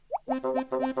に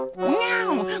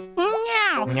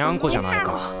ゃんこじゃない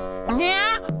か。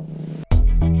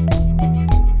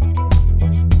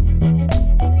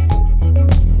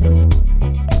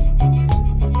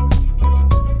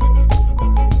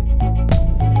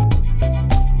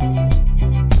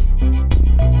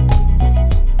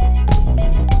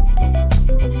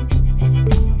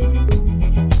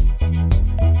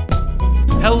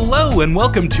Hello and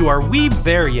welcome to our Weeb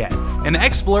There Yet, an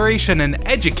exploration in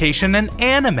education and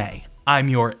anime. I'm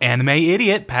your anime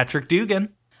idiot, Patrick Dugan.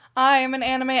 I am an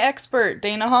anime expert,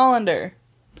 Dana Hollander.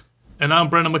 And I'm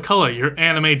Brendan McCullough, your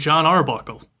anime John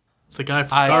Arbuckle. It's the guy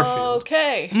from Garfield.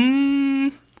 Okay.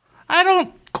 I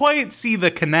don't quite see the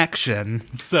connection,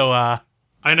 so I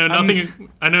know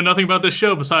nothing. I know nothing about this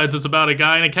show besides it's about a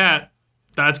guy and a cat.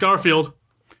 That's Garfield.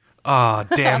 Aw,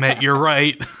 damn it, you're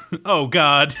right. Oh,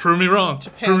 God. Prove me wrong.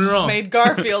 Japan just made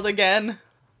Garfield again.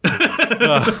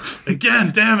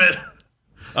 Again, damn it.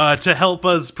 To help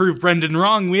us prove Brendan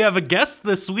wrong, we have a guest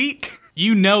this week.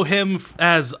 You know him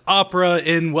as Opera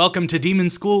in Welcome to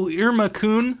Demon School,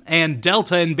 Irma-kun, and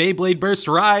Delta in Beyblade Burst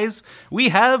Rise. We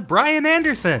have Brian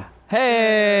Anderson.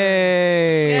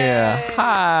 Hey! Yay.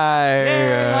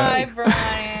 Hi! Hi,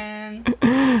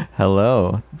 Brian.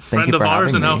 Hello. Thank Friend you of for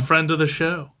ours and having now me. friend of the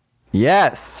show.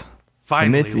 Yes.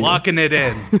 Finally, miss you. locking it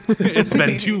in. It's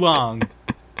been too long.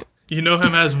 You know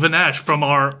him as Vinash from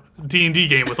our D&D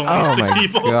game with only Oh 6 my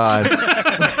people. god.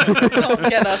 Don't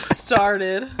get us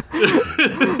started.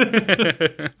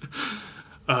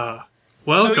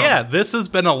 Welcome. So yeah, this has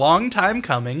been a long time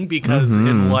coming because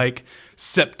in like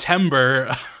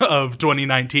September of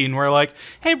 2019, we're like,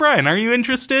 hey Brian, are you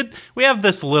interested? We have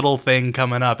this little thing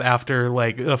coming up after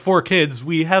like 4 kids.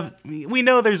 We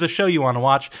know there's a show you want to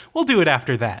watch. We'll do it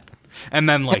after that. And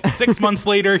then like 6 months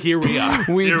later, here we are.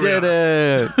 We Here we did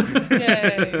it.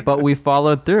 Yay. But we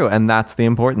followed through, and that's the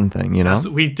important thing, you know? Yes,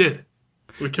 we did.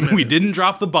 We committed. We didn't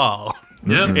drop the ball.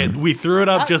 Yep. We threw it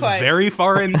up Not just quite. very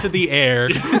far into the air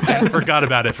and forgot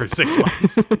about it for 6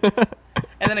 months.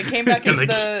 And then it came back into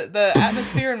the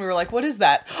atmosphere, and we were like, what is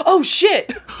that? Oh,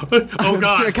 shit! Oh Here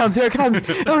god. it comes, here it comes.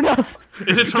 Oh no.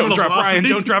 Don't drop Brian,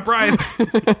 don't drop Brian.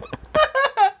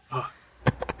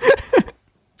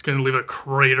 It's gonna leave a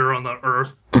crater on the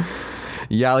earth.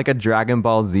 Yeah, like a Dragon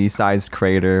Ball Z sized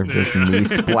crater. Just me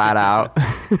splat out.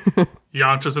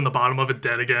 Yamcha's in the bottom of it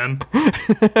dead again.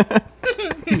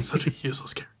 Such a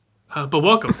useless character. But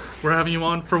welcome. We're having you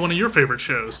on for one of your favorite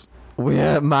shows.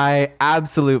 My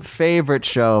absolute favorite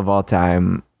show of all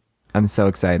time. I'm so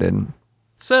excited.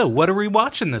 So, what are we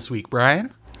watching this week,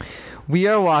 Brian? We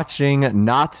are watching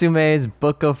Natsume's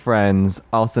Book of Friends,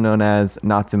 also known as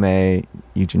Natsume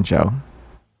Yujincho.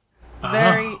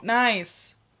 Very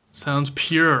nice. Sounds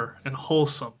pure and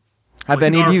wholesome. Have Like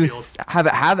any of you Garfield.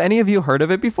 have any of you heard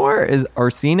of it before or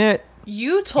seen it?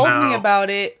 You told me No. about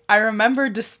it. I remember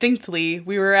distinctly.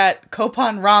 We were at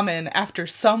Kopan Ramen after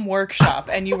some workshop,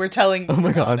 and you were telling me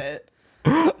about God. it.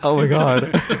 Oh my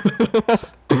god.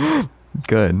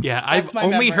 Good. Yeah, That's I've my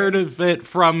only memory. heard of it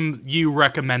from you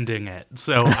recommending it,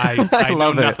 so I know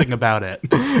love it. nothing about it.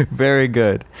 Very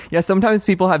good. Yeah, sometimes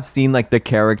people have seen like the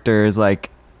characters, like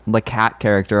the cat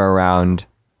character around.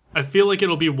 I feel like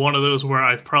it'll be one of those where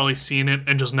I've probably seen it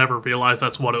and just never realized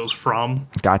that's what it was from.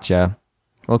 Gotcha.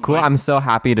 Well, cool. Right. I'm so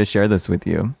happy to share this with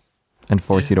you and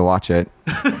force you to watch it.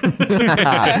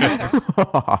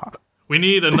 We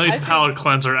need a nice palate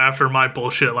cleanser after my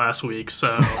bullshit last week,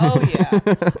 so Oh, yeah.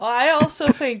 Well, I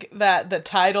also think that the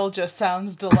title just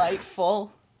sounds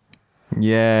delightful.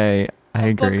 Yay. I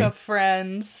agree. Book of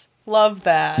Friends. Love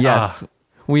that. Yes.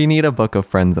 We need a book of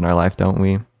friends in our life, don't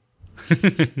we?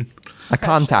 A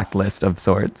contact list of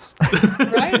sorts.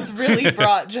 Brian's really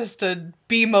brought just a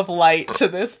beam of light to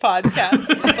this podcast.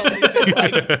 It's only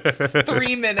been like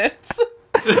 3 minutes.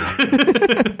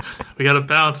 we gotta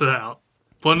balance it out.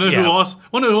 Wonder Yeah. who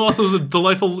also was a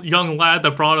delightful young lad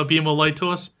that brought a beam of light to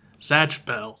us? Zatch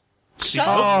Bell. Shut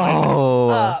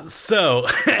Oh. So,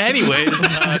 anyways,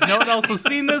 no one else has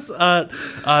seen this.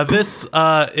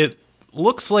 It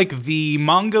looks like the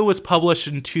manga was published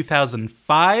in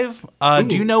 2005.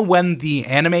 Do you know when the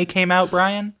anime came out,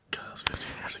 Brian? God, that was 15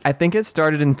 years ago. I think it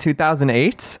started in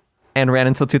 2008 and ran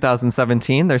until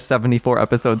 2017. There's 74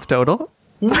 episodes total.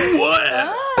 What?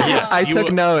 Yes, I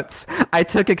took notes. I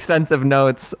took extensive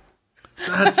notes.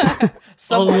 That's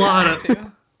Someone lot has of-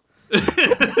 to.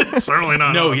 certainly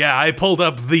not. No, us. yeah, I pulled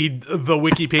up the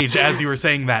wiki page as you were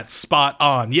saying that. Spot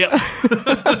on. Yep.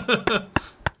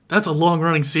 That's a long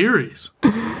running series.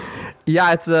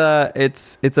 Yeah, it's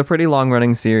a pretty long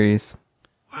running series.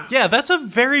 Yeah, that's a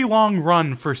very long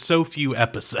run for so few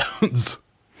episodes.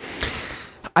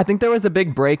 I think there was a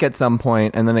big break at some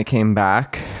point, and then it came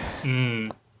back.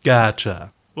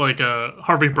 Gotcha. Like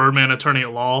Harvey Birdman, attorney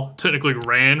at law, technically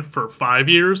ran for 5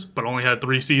 years, but only had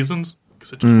 3 seasons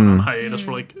because it just went on hiatus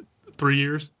for like 3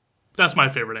 years. That's my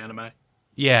favorite anime.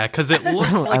 Yeah, because it looks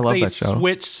I like love they that show.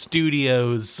 switched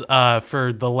studios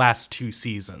for the last 2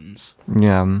 seasons.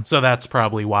 Yeah. So that's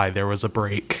probably why there was a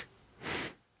break.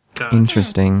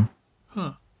 Interesting.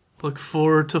 Look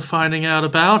forward to finding out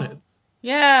about it.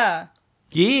 Yeah.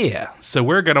 Yeah, so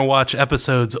we're going to watch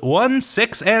episodes 1,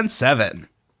 6, and 7.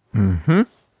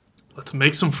 Let's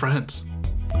make some friends.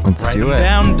 Let's Write do them it.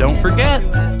 down, don't forget.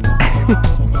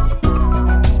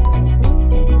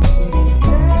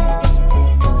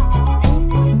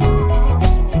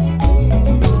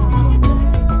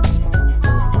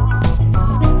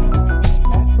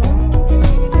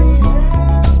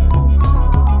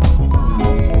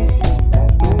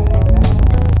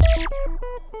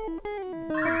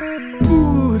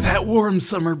 Ooh, that warm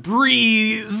summer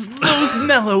breeze, those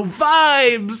mellow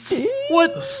vibes.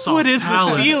 What is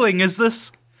palette. this feeling? Is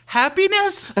this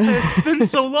happiness? It's been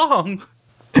so long.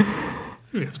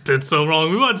 It's been so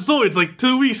long. We watched Zoids like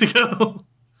 2 weeks ago.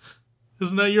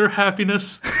 Isn't that your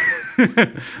happiness?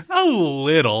 A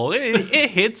little. It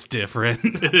hits different.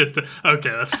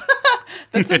 Okay,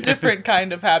 That's a different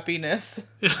kind of happiness.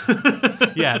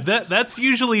 Yeah, that's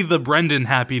usually the Brendan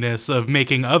happiness of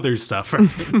making others suffer.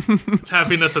 it's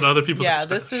happiness at other people's Yeah,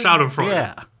 expense. this is- Schadenfreude.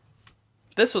 Yeah.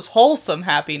 This was wholesome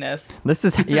happiness. This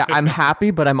is I'm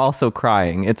happy, but I'm also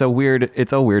crying. It's a weird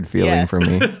feeling Yes. for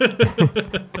me.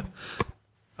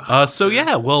 So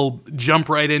yeah, we'll jump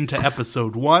right into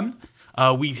episode 1.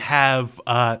 We have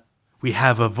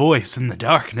a voice in the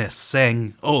darkness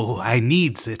saying, "Oh, I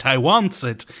needs it, I wants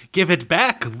it, give it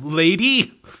back,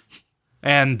 lady."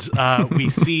 And we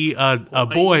see a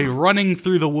boy running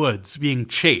through the woods, being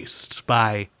chased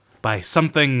by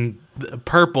something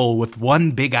purple with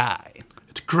one big eye.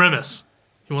 It's Grimace.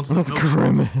 He wants the milkshakes.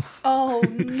 Grimace. Oh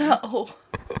no.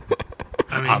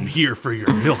 I mean, I'm here for your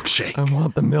milkshake. I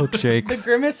want the The milkshakes.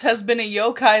 Grimace has been a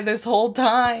yokai this whole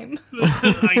time.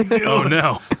 I knew Oh it.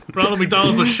 no, Ronald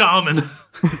McDonald's a shaman.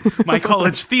 my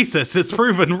college thesis, it's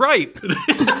proven right.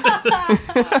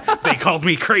 They called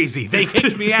me crazy, they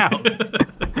kicked me out.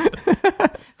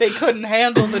 They couldn't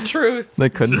handle the truth. They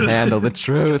couldn't handle the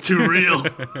truth. Too real.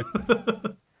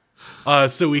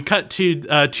 So we cut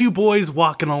to 2 boys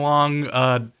walking along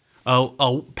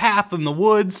a path in the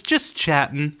woods, just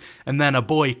chatting, and then a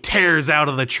boy tears out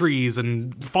of the trees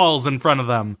and falls in front of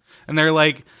them. And they're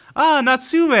like, "Ah,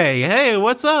 Natsume, hey,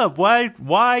 what's up? Why?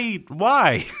 Why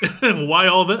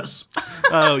all this?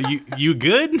 Oh, you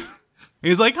good?"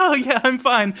 He's like, "Oh yeah, I'm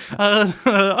fine.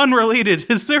 Unrelated.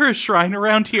 Is there a shrine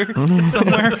around here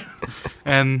somewhere?"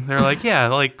 And they're like, "Yeah,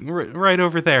 like right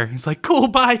over there." He's like, "Cool,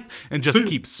 bye," and just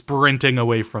keeps sprinting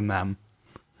away from them.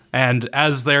 And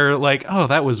as they're like, "Oh,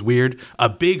 that was weird," a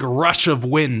big rush of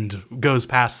wind goes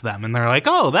past them, and they're like,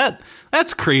 "Oh,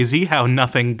 that's crazy how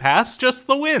nothing passed, just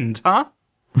the wind, huh?"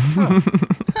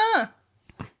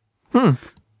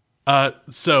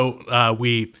 So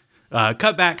we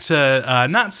cut back to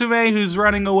Natsume, who's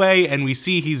running away, and we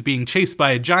see he's being chased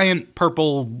by a giant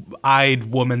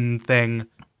purple-eyed woman thing.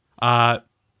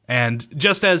 And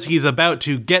just as he's about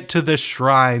to get to the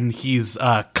shrine, he's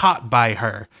caught by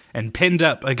her and pinned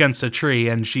up against a tree,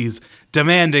 and she's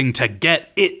demanding to get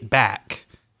it back.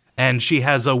 And she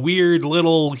has a weird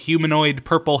little humanoid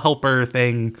purple helper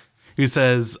thing who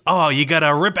says, "Oh, you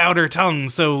gotta rip out her tongue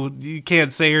so you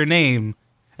can't say her name."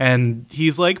 And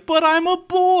he's like, "But I'm a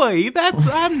boy.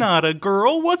 I'm not a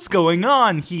girl. What's going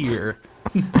on here?"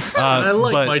 I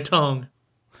like but- my tongue.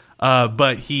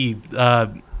 But he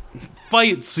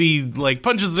fights. He like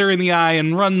punches her in the eye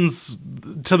and runs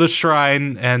to the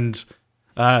shrine. And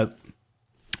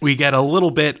we get a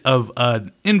little bit of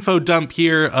an info dump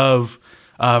here of.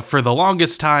 For the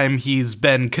longest time, he's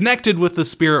been connected with the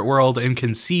spirit world and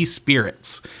can see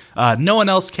spirits. No one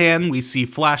else can. We see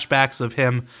flashbacks of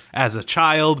him as a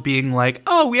child being like,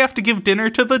 "Oh, we have to give dinner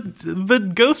to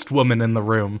the ghost woman in the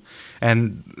room."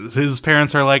 And his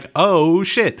parents are like, "Oh,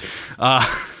 shit."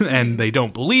 And they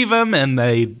don't believe him, and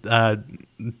they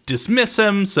dismiss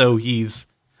him, so he's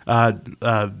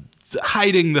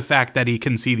hiding the fact that he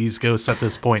can see these ghosts at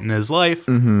this point in his life.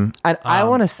 I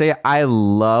want to say I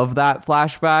love that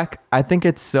flashback. I think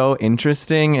it's so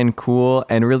interesting and cool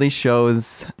and really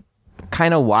shows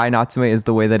kind of why Natsume is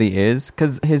the way that he is.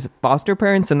 Because his foster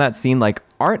parents in that scene like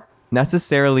aren't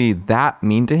necessarily that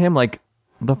mean to him. Like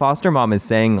the foster mom is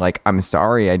saying like, "I'm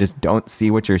sorry, I just don't see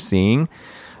what you're seeing."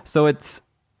 So it's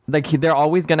like they're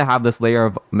always going to have this layer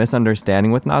of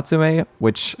misunderstanding with Natsume,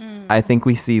 which I think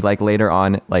we see like later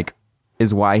on like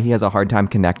is why he has a hard time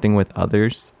connecting with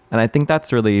others And I think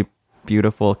that's really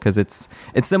beautiful because it's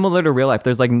similar to real life.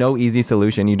 There's like no easy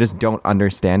solution. You just don't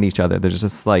understand each other. There's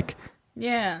just like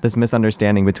this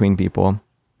misunderstanding between people.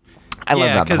 I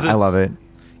love that. I love it.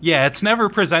 Yeah, it's never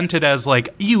presented as like,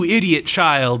 you idiot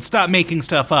child, stop making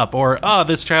stuff up, or, oh,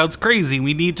 this child's crazy,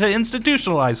 we need to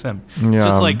institutionalize him. Yeah. It's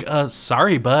just like,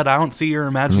 sorry, bud, I don't see your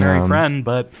imaginary friend,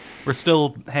 but we're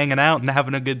still hanging out and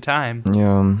having a good time.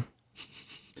 Yeah.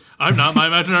 I'm not. My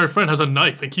imaginary friend has a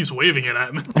knife and keeps waving it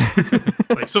at me.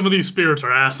 Like, some of these spirits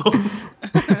are assholes.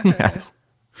 Yes.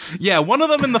 Yeah, one of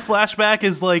them in the flashback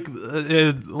is like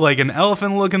an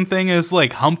elephant-looking thing is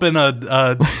like humping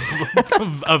a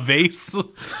vase.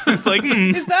 It's like,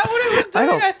 Is that what it was doing?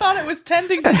 I thought it was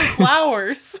tending to the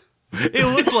flowers. It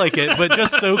looked like it, but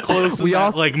just so close to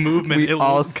that like movement. We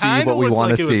all see what we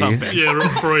want to see. Yeah, real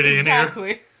Freudian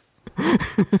Exactly.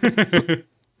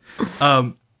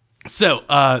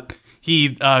 So he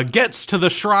gets to the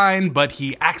shrine, but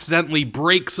he accidentally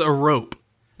breaks a rope.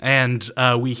 And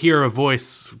we hear a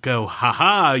voice go,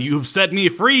 "Ha-ha, you've set me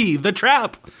free, the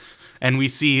trap!" And we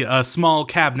see a small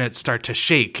cabinet start to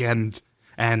shake, and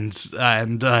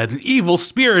an evil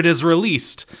spirit is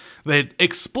released that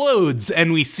explodes,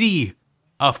 and we see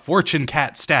a fortune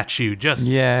cat statue just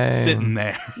sitting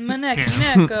there. Maneki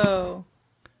Neko.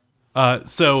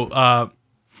 So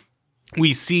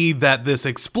we see that this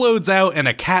explodes out, and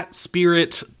a cat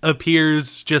spirit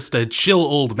appears, just a chill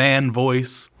old man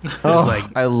voice. Oh, like,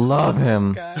 I love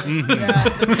him. Yeah,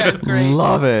 this guy's great.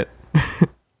 Love it.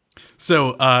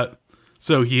 So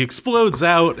he explodes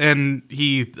out, and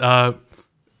he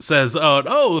says,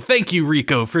 "Oh, thank you,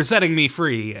 Rico, for setting me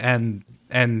free." And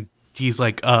he's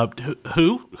like,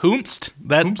 "Who? Hoomst?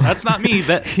 That's not me.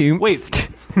 That wait,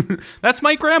 that's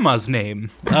my grandma's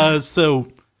name.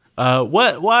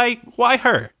 What? Why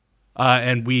her?"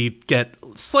 And we get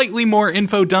slightly more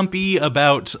info dumpy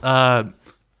about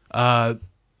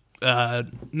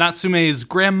Natsume's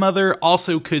grandmother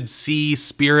also could see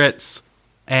spirits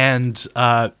and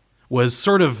was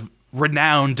sort of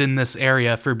renowned in this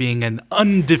area for being an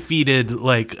undefeated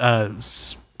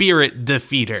spirit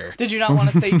defeater. Did you not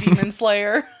want to say Demon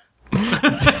Slayer?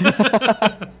 It's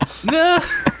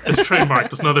trademarked.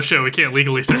 It's another show we can't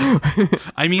legally say.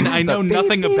 I mean, I know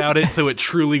nothing about it, so it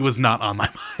truly was not on my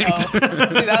mind. See,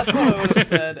 that's what I would have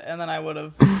said, and then I would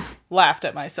have laughed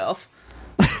at myself.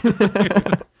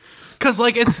 Because,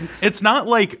 like, it's not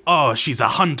like, oh, she's a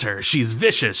hunter, she's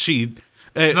vicious, she's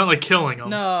not like killing them.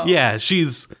 No. Yeah,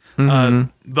 she's...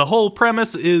 the whole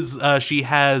premise is she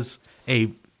has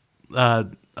a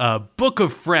book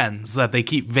of friends that they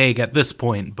keep vague at this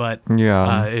point, but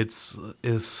it's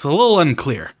a little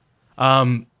unclear.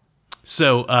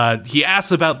 So he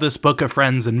asks about this book of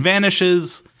friends and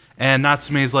vanishes, and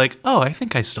Natsume's like, "Oh, I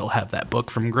think I still have that book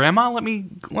from Grandma. Let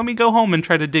me go home and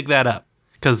try to dig that up,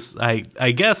 because I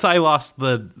guess I lost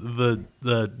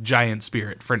the giant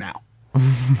spirit for now."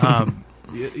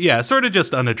 Yeah, sort of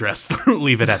just unaddressed.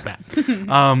 Leave it at that.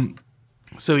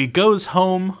 So he goes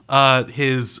home.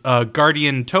 His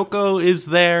guardian Toko is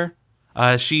there.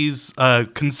 She's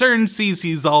concerned, sees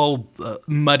he's all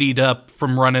muddied up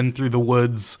from running through the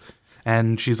woods,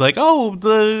 and she's like, "Oh,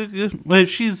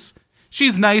 she's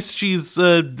nice. She's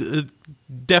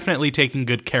definitely taking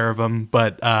good care of him."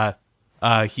 But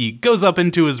he goes up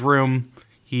into his room.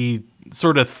 He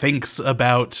sort of thinks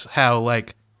about how,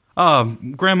 like,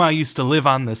 Grandma used to live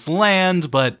on this land,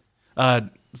 but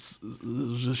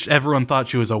everyone thought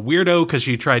she was a weirdo because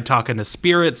she tried talking to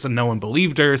spirits and no one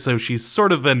believed her, so she's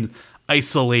sort of an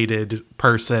isolated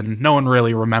person. No one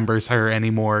really remembers her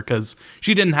anymore because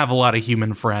she didn't have a lot of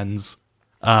human friends.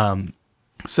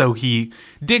 So he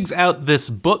digs out this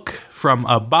book from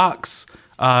a box.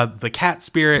 The cat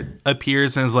spirit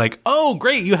appears and is like, "Oh,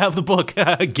 great, you have the book.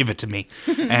 Give it to me."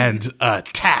 And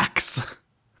attacks.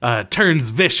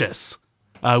 Turns vicious.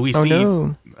 We see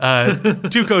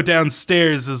Tuco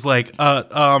downstairs is like,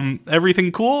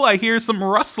 everything cool? I hear some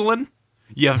rustling.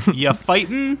 You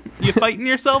fighting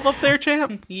yourself up there,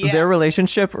 champ? Yes. Their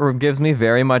relationship gives me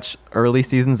very much early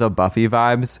seasons of Buffy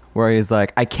vibes, where he's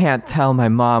like, "I can't tell my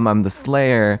mom I'm the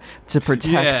Slayer to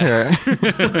protect her.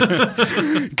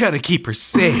 Gotta keep her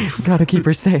safe." Gotta keep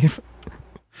her safe.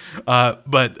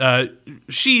 But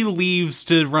she leaves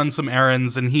to run some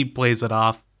errands, and he plays it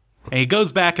off. And he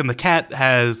goes back, and the cat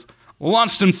has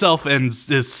launched himself and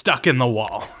is stuck in the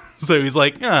wall. So he's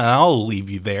like, "I'll leave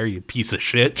you there, you piece of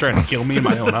shit, trying to kill me in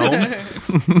my own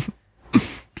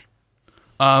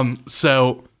home."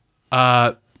 So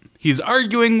he's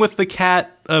arguing with the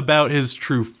cat about his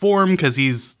true form, because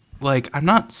he's like, "I'm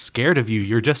not scared of you,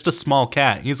 you're just a small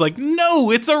cat." And he's like,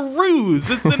 "No, it's a ruse,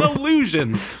 it's an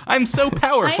illusion. I'm so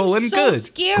powerful and good."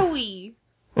 Scary.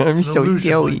 I'm It's an so illusion,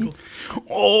 scary. Michael.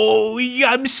 Oh,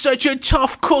 I'm such a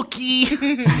tough cookie.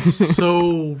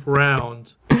 So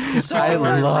round. I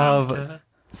love Cat.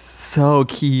 so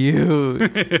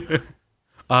cute.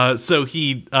 So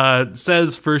he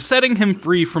says for setting him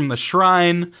free from the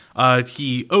shrine,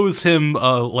 he owes him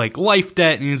like life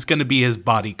debt, and he's going to be his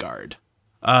bodyguard.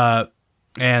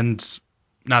 And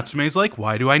Natsume's like,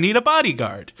 why do I need a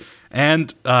bodyguard?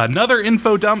 And another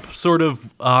info dump, sort of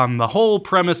on the whole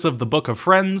premise of the Book of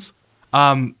Friends.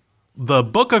 The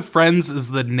Book of Friends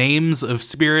is the names of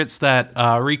spirits that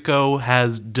Riko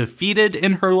has defeated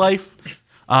in her life.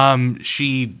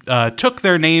 She took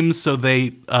their names so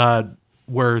they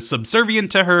were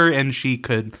subservient to her, and she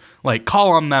could like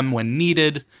call on them when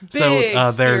needed. Big so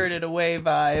they're Spirited Away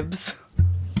vibes.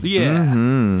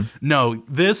 yeah. No,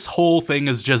 this whole thing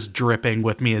is just dripping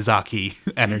with Miyazaki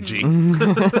energy.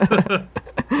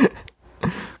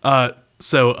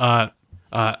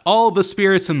 All the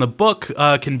spirits in the book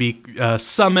can be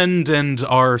summoned and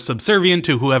are subservient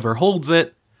to whoever holds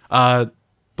it.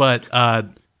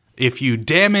 But if you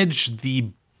damage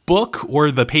the book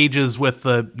or the pages with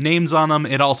the names on them,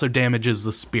 it also damages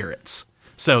the spirits.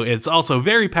 So it's also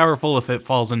very powerful if it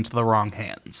falls into the wrong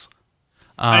hands.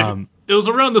 It was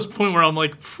around this point where I'm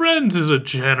like, friends is a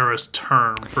generous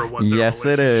term for what their Yes,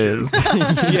 it is.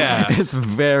 Yeah. It's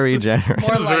very generous.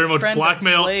 More is like very much friend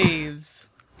blackmail. of slaves.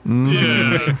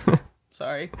 Yeah. Slaves.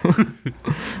 Sorry.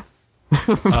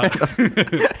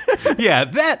 Yeah,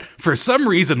 that, for some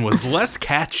reason, was less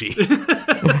catchy.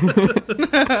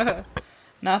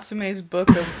 Natsume's book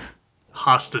of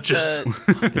Hostages.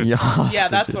 yeah,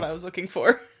 that's what I was looking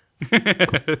for.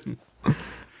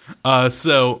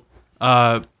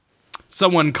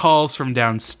 Someone calls from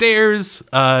downstairs.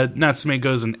 Natsume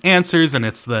goes and answers, and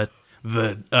it's the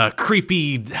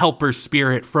creepy helper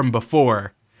spirit from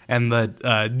before. And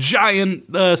the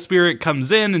giant spirit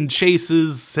comes in and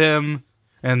chases him,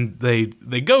 and they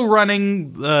go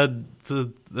running.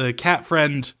 The cat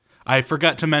friend, I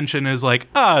forgot to mention, is like,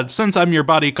 since I'm your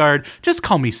bodyguard, just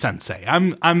call me Sensei.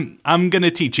 I'm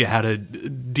gonna teach you how to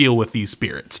deal with these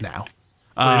spirits now.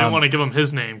 Well, he didn't want to give him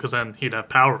his name because then he'd have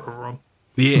power over him.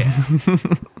 Yeah.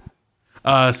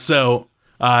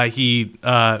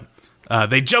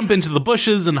 They jump into the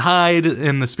bushes and hide,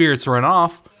 and the spirits run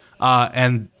off.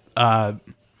 And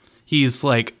he's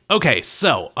like, okay,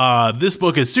 so this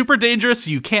book is super dangerous.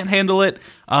 You can't handle it.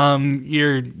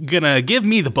 You're gonna give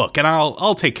me the book, and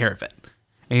I'll take care of it.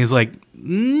 And he's like,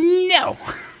 no.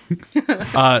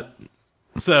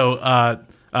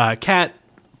 Cat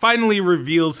finally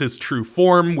reveals his true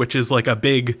form, which is like a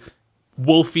big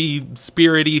wolfy,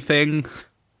 spirity thing.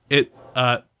 It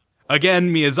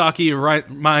again, Miyazaki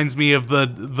reminds me of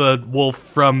the wolf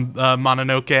from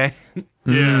Mononoke.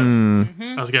 Yeah.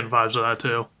 I was getting vibes of that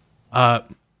too.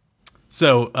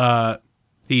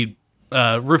 He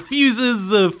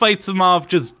refuses, fights him off,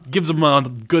 just gives him a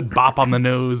good bop on the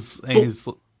nose, and he's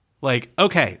like,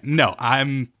 okay, no,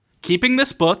 I'm keeping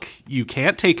this book. You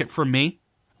can't take it from me.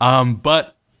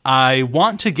 But I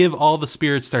want to give all the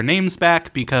spirits their names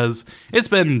back because it's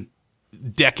been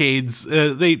decades.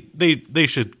 They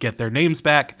should get their names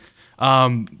back.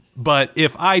 But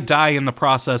if I die in the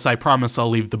process, I promise I'll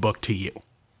leave the book to you.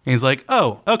 And he's like,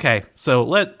 oh, okay. So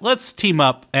let's team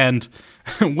up, and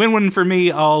win-win for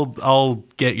me. I'll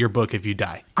get your book if you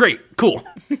die. Great, cool.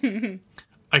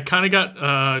 I kind of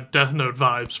got Death Note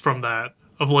vibes from that,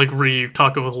 of like Reeve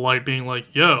talking with Light, being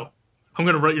like, yo, I'm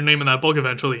going to write your name in that book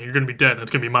eventually, and you're going to be dead, and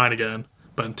it's going to be mine again.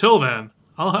 But until then,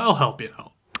 I'll help you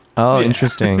out. Oh, yeah.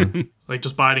 Interesting. Like,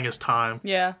 just biding his time.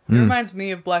 Yeah, it reminds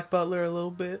me of Black Butler a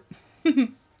little bit.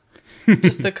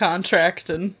 Just the contract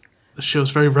and The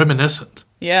show's very reminiscent.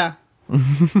 yeah,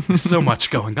 There's so much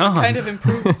going on. kind of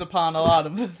improves upon a lot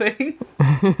of the things.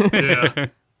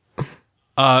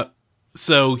 Yeah.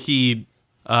 So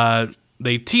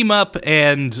they team up,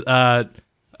 and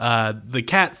the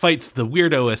cat fights the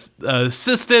weirdo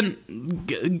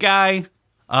assistant guy.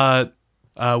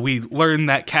 We learn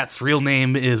that Cat's real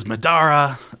name is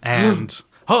Madara, and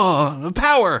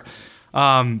power.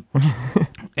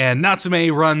 And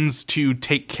Natsume runs to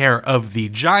take care of the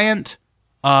giant.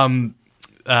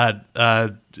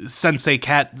 Sensei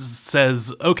Cat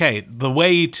says, okay, the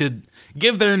way to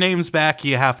give their names back,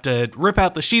 you have to rip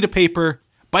out the sheet of paper,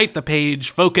 bite the page,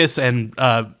 focus, and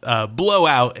blow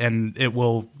out, and it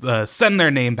will send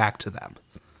their name back to them.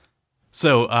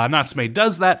 So Natsume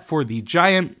does that for the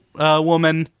giant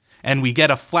woman, and we get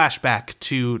a flashback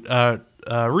to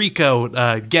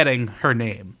Riko getting her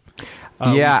name.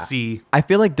 Yeah, We see. I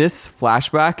feel like this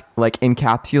flashback like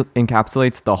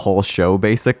encapsulates the whole show.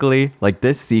 Basically, like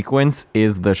this sequence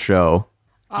is the show.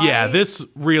 Yeah, this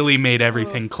really made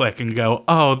everything click and go,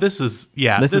 oh, this is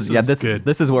good. This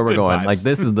is where we're Good going. vibes. Like,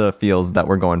 this is the feels that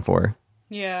we're going for.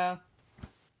 Yeah.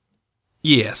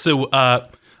 Yeah, so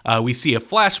we see a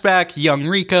flashback. Young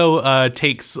Rico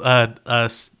takes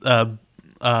a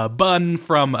bun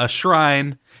from a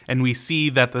shrine, and we see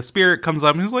that the spirit comes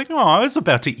up and he's like, oh, I was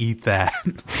about to eat that.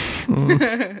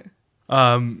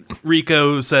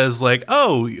 Rico says, like,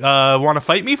 oh, want to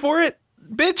fight me for it,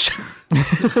 bitch?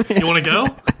 You want to go?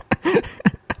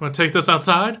 Want to take this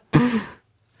outside?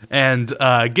 And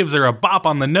gives her a bop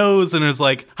on the nose and is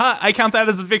like, ha, I count that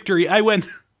as a victory. I win.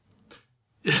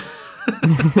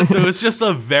 So it's just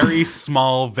a very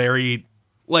small, very,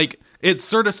 like, it's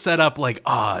sort of set up like,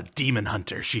 demon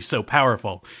hunter. She's so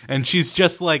powerful. And she's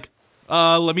just like,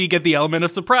 let me get the element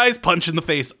of surprise, punch in the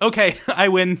face. Okay, I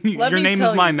win. Your name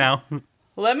is mine now.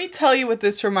 Let me tell you what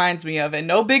this reminds me of, and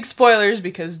no big spoilers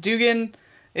because Dugan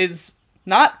is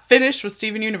not finished with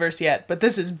Steven Universe yet, but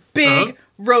this is big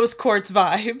Rose Quartz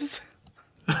vibes.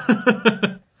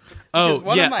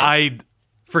 Oh, yeah, I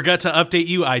forgot to update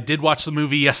you. I did watch the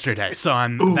movie yesterday, so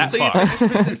I'm that So far. you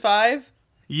finished season 5?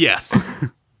 Yes.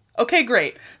 Okay,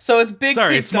 great. So it's big.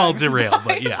 Sorry, big small time derail,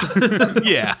 but vibes.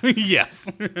 yeah. Yeah, yes.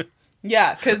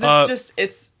 Yeah, because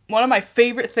it's one of my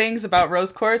favorite things about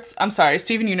Rose Quartz. I'm sorry,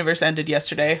 Steven Universe ended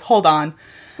yesterday. Hold on.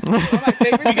 One of my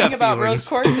favorite thing about feelings. Rose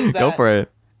Quartz is that Go for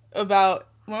it. one of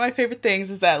my favorite things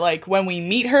is that, like, when we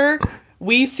meet her,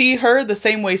 we see her the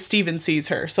same way Steven sees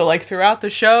her. So, like, throughout the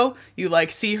show, you,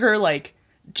 like, see her, like,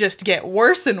 just get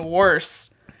worse and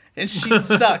worse. And she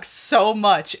sucks so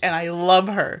much, and I love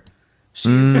her.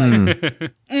 She's like,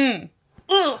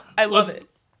 I love it.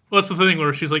 What's the thing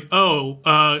where she's like,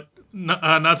 oh,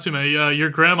 Natsume, your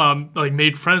grandma like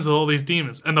made friends with all these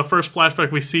demons, and the first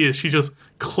flashback we see is she just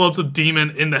clubs a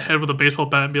demon in the head with a baseball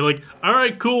bat and be like, all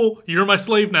right, cool, you're my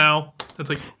slave now. It's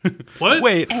like, what?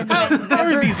 Wait, how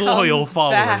are these loyal comes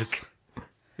followers? back.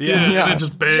 Yeah, and it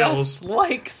just bails. Just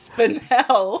like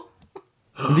Spinel.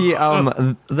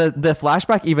 The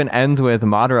flashback even ends with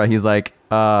Madara. He's like,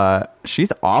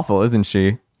 she's awful, isn't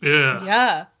she? Yeah.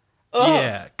 Yeah.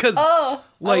 Yeah, because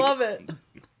like, I love it.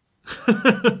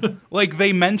 like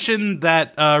they mentioned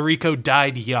that Rico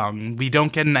died young. We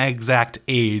don't get an exact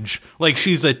age. Like,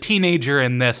 she's a teenager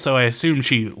in this, so I assume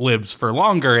she lives for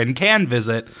longer and can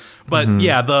visit. But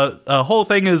yeah, the whole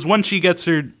thing is once she gets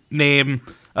her name,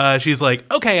 she's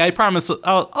like, okay, I promise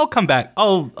I'll come back.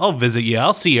 I'll visit you.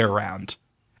 I'll see you around.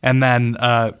 And then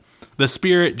the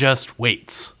spirit just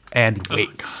waits and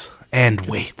waits and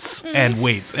waits and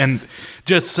waits and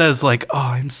just says like, oh,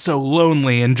 I'm so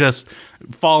lonely, and just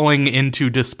falling into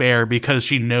despair because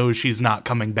she knows she's not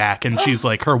coming back, and she's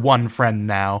like her one friend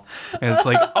now. And it's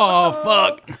like, oh,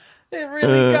 fuck. It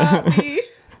really got me.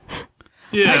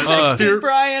 Yeah. Texted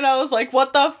Brian, I was like,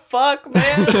 what the fuck,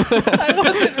 man? I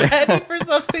wasn't ready for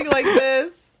something like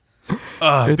this.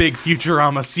 Big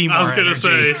Futurama Seymour I was gonna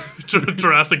energy. say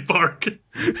Jurassic Park.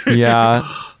 Yeah.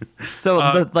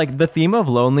 So the theme of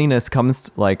loneliness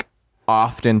comes like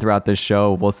often throughout the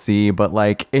show, we'll see, but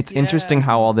like it's interesting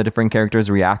how all the different characters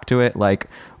react to it. Like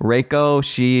Reiko,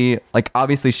 she like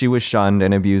obviously she was shunned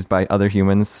and abused by other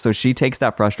humans, so she takes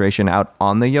that frustration out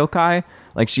on the yokai.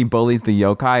 Like she bullies the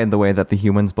yokai in the way that the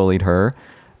humans bullied her,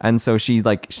 and so she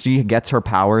gets her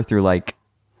power through like,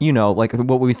 you know, like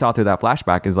what we saw through that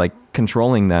flashback is like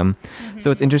controlling them.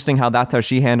 So it's interesting how that's how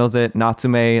she handles it.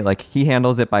 Natsume, like he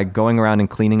handles it by going around and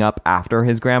cleaning up after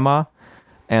his grandma.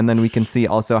 And then we can see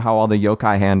also how all the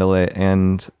yokai handle it.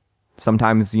 And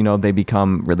sometimes, you know, they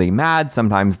become really mad.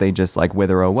 Sometimes they just like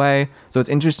wither away. So it's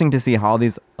interesting to see how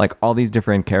all these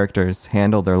different characters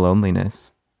handle their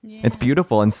loneliness. Yeah. It's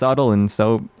beautiful and subtle and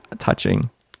so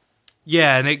touching.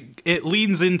 Yeah, and it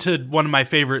leans into one of my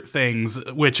favorite things,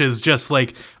 which is just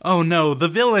like, oh no, the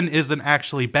villain isn't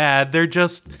actually bad. They're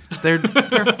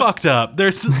fucked up.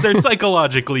 They're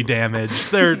psychologically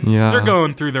damaged. They're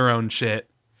going through their own shit.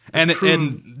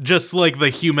 And just like the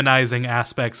humanizing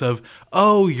aspects of,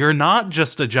 oh, you're not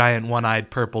just a giant one-eyed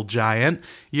purple giant.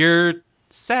 You're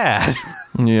sad.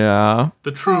 Yeah.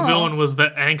 The true villain was the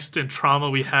angst and trauma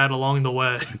we had along the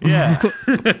way. Yeah.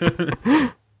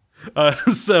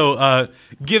 So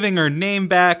giving her name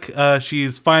back,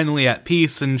 she's finally at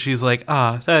peace, and she's like,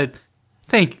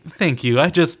 thank you. I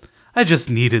just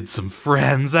needed some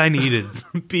friends. I needed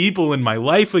people in my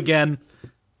life again.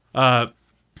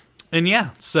 And yeah,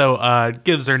 so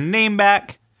gives her name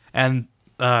back, and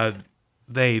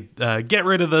they get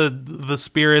rid of the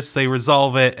spirits. They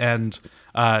resolve it, and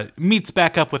meets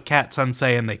back up with Cat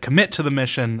Sensei, and they commit to the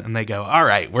mission. And they go, "All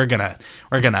right, we're gonna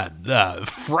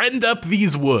friend up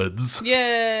these woods."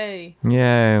 Yay!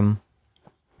 Yeah.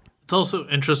 It's also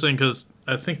interesting because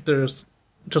I think there's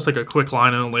just like a quick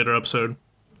line in a later episode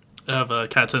of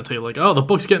Cat Sensei like, oh, the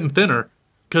book's getting thinner.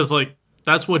 Because, like,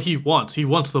 that's what he wants. He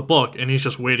wants the book, and he's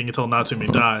just waiting until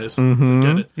Natsumi dies to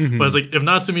get it. But it's like, if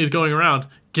Natsumi is going around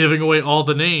giving away all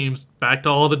the names back to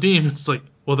all the demons, it's like,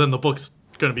 well, then the book's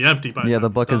going to be empty by Yeah, the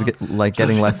book is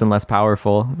getting less and less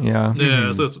powerful. Yeah.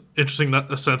 Yeah, so it's interesting that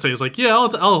the Sensei is like, yeah,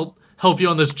 I'll help you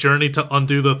on this journey to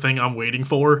undo the thing I'm waiting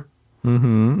for.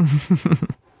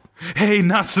 Hey,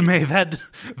 Natsume,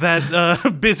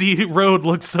 that busy road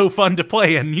looks so fun to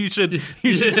play in. You should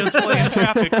just play in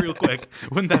traffic real quick.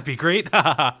 Wouldn't that be great?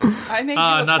 I made you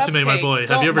a Natsume, cupcake. my boy, have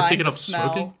Don't you ever mind taken the up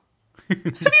smell. smoking? Have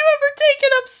you ever taken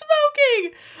up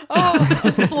smoking? Oh,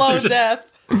 a slow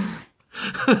death,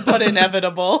 but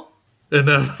inevitable. And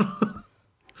then,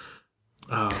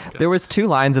 There was 2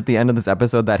 lines at the end of this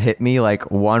episode that hit me, like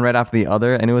one right after the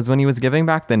other, and it was when he was giving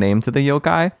back the name to the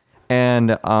yokai, and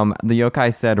the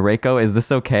yokai said, "Reiko, is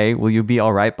this okay? Will you be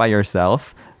all right by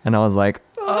yourself?" And I was like,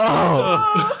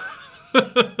 "Oh."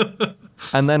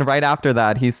 And then right after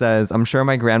that, he says, "I'm sure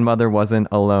my grandmother wasn't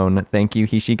alone. Thank you,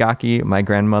 Hishigaki, my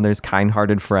grandmother's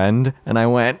kind-hearted friend." And I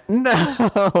went,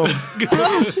 "No,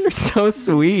 you're so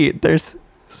sweet. There's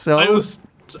so." I was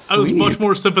Sweet. much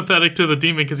more sympathetic to the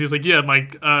demon because he's like, yeah, my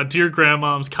dear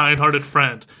grandmom's kind-hearted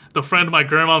friend. The friend my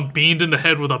grandma beamed in the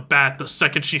head with a bat the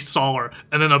second she saw her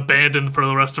and then abandoned for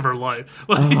the rest of her life.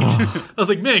 Like, I was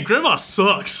like, man, grandma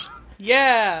sucks.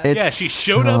 Yeah. It's She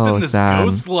showed up so in this sad.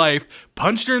 ghost life,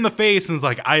 punched her in the face, and was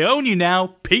like, I own you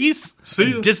now. Peace. See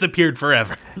ya. And disappeared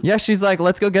forever. Yeah, she's like,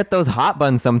 "Let's go get those hot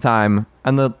buns sometime."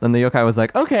 And the yokai was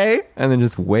like, "Okay," and then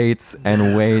just waits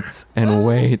and waits and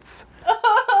waits.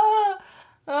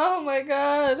 Oh my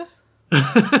god.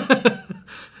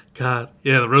 God,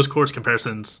 yeah, the rose quartz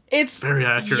comparison's It's very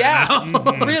accurate now.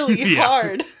 really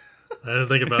hard. I didn't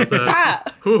think about that. Ah.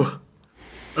 Whew.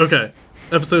 Okay,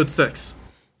 episode 6.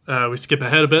 We skip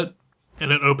ahead a bit,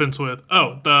 and it opens with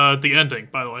the ending.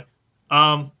 By the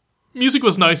way, music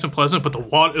was nice and pleasant, but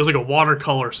it was like a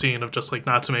watercolor scene of just like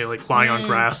Natsume like lying on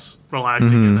grass,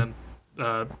 relaxing, and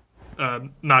then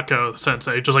Nako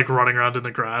Sensei just like running around in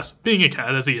the grass, being a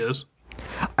cat as he is.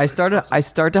 I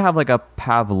start to have like a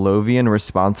Pavlovian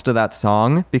response to that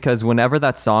song, because whenever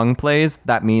that song plays,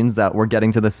 that means that we're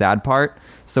getting to the sad part.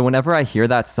 So whenever I hear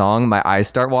that song, my eyes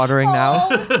start watering now.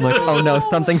 I'm like, oh no,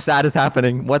 something sad is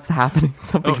happening. What's happening?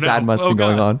 Something Oh, no. sad must Oh, be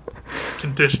going God. on.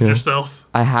 Condition yourself.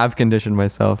 I have conditioned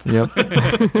myself. Yep.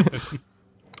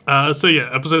 So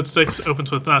yeah, episode 6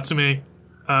 opens with Natsume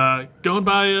going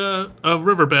by a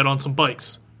riverbed on some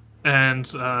bikes. And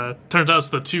turns out it's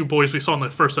the 2 boys we saw in the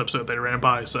first episode they ran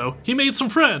by. So he made some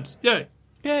friends. Yay.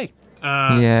 Yay.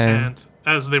 Yeah. And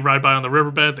as they ride by on the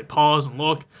riverbed, they pause and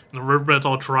look. And the riverbed's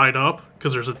all dried up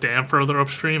because there's a dam further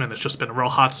upstream. And it's just been a real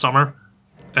hot summer.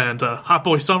 And hot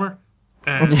boy summer.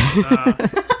 And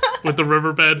with the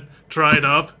riverbed dried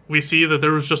up, we see that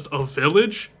there was just a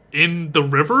village in the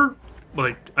river.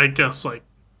 Like, I guess, like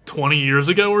 20 years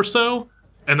ago or so.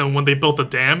 And then when they built the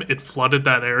dam, it flooded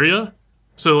that area.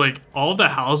 So, like, all of the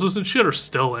houses and shit are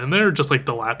still in there, just, like,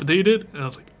 dilapidated. And I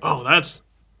was like, oh,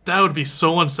 that would be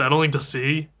so unsettling to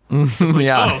see.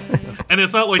 Yeah. Oh. And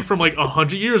it's not, like, from, like,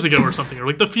 100 years ago or something, or,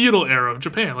 like, the feudal era of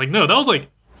Japan. Like, no, that was, like,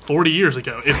 40 years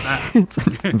ago, if that. It's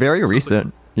very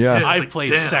recent. Yeah. Yeah. I like, played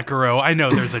damn. Sekiro. I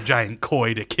know there's a giant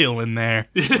koi to kill in there.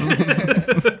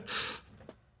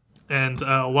 And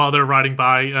while they're riding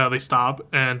by, they stop,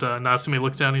 and Natsume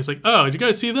looks down, and he's like, oh, did you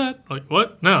guys see that? Like,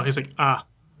 what? No. He's like,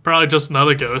 probably just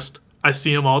another ghost. I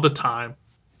see him all the time.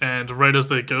 And right as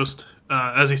the ghost,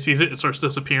 as he sees it, it starts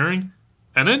disappearing.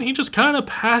 And then he just kind of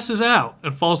passes out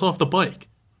and falls off the bike.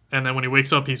 And then when he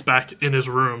wakes up, he's back in his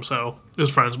room, so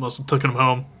his friends must have taken him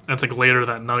home. And it's like later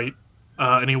that night.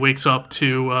 And he wakes up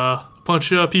to a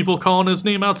bunch of people calling his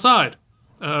name outside.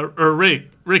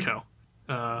 Reiko.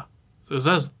 So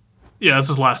that's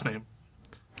his last name.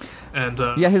 And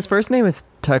Yeah, his first name is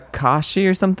Takashi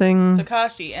or something.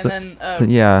 Takashi. And then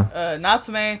Yeah.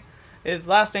 Natsume is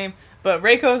last name, but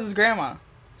Reiko is his grandma.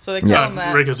 So they call Yes. him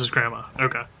that. Reiko's his grandma.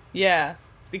 Okay. Yeah,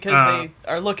 because they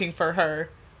are looking for her.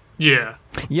 Yeah.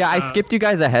 Yeah, I skipped you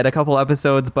guys ahead a couple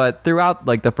episodes, but throughout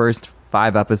like the first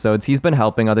 5 episodes, he's been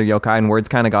helping other yokai, and word's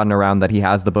kind of gotten around that he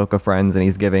has the Book of Friends and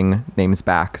he's giving names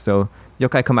back. So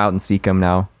yokai come out and seek him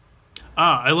now.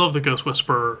 I love the Ghost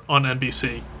Whisperer on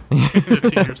NBC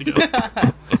 15 years ago.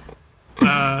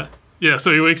 Yeah,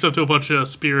 so he wakes up to a bunch of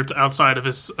spirits outside of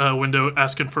his window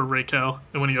asking for Reiko,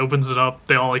 and when he opens it up,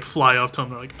 they all like fly up to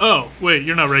him. They're like, "Oh, wait,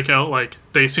 you're not Reiko." Like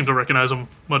they seem to recognize him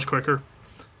much quicker,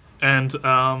 and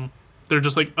they're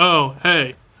just like, "Oh,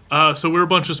 hey, so we're a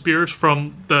bunch of spirits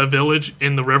from the village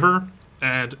in the river,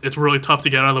 and it's really tough to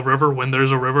get out of the river when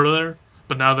there's a river there.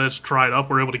 but now that it's dried up,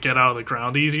 we're able to get out of the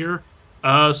ground easier.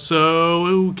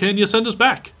 So can you send us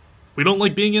back? We don't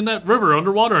like being in that river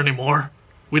underwater anymore.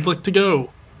 We'd like to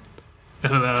go.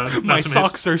 And My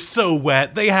socks are so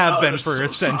wet. They have been for a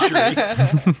century.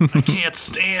 I can't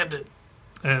stand it.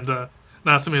 And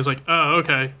Natsume is like, oh,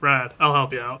 okay, rad. I'll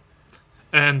help you out.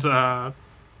 And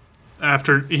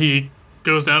after he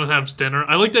goes down and has dinner,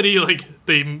 I like that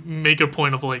they make a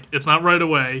point of it's not right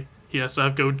away. He has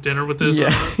to go dinner with his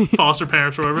foster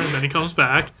parents or whatever, and then he comes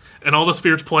back, and all the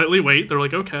spirits politely wait. They're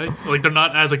like, okay. They're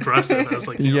not as aggressive as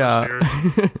the other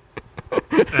spirits.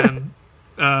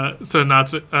 And so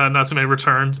Natsume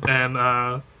returns,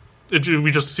 and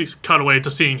we just cut away to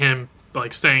seeing him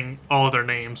saying all of their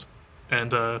names,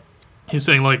 and he's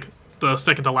saying the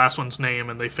second to last one's name,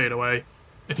 and they fade away,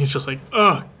 and he's just like,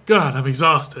 oh god, I'm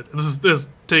exhausted. This is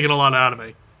taking a lot out of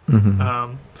me.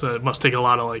 Mm-hmm. So it must take a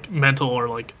lot of mental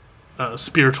or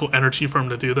spiritual energy for him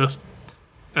to do this.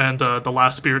 And the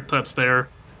last spirit that's there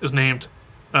is named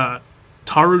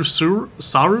Saru.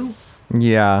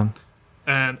 Yeah.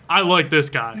 And I like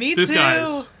this guy. Me this too.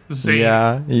 guy's zany.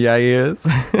 Yeah, he is.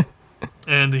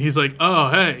 And he's like, oh,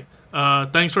 hey,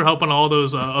 thanks for helping all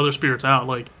those other spirits out.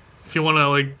 If you want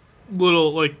to,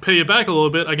 pay you back a little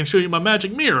bit, I can show you my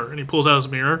magic mirror. And he pulls out his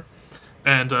mirror,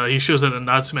 and he shows it to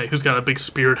Natsume, who's got a big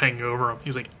spirit hanging over him.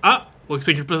 He's like, looks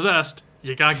like you're possessed.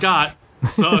 You got.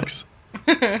 Sucks.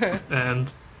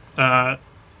 And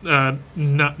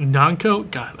Nanko?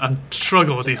 God, I'm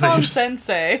struggling with these Call him names.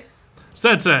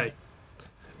 Sensei.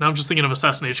 Now I'm just thinking of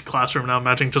Assassination Classroom. Now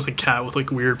imagining just a cat with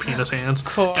weird penis hands.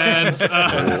 Cool. And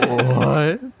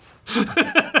What?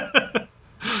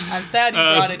 I'm sad you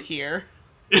brought it here.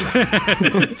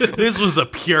 This was a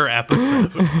pure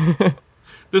episode.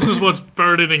 this is what's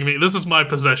burdening me. This is my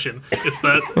possession. It's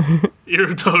that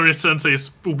Iratori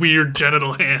Sensei's weird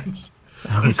genital hands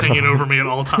that's hanging over me at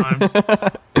all times.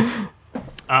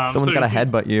 Someone's got to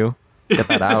headbutt you. Get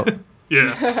that out.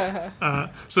 Yeah.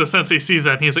 So Sensei sees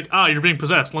that, and he's like, you're being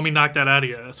possessed. Let me knock that out of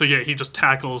you. So yeah, he just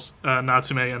tackles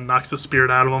Natsume and knocks the spirit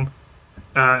out of him.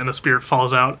 And the spirit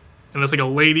falls out. And it's a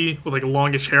lady with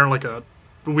longish hair and a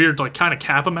weird kind of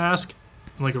kappa mask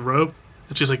and a robe.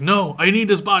 And she's like, no, I need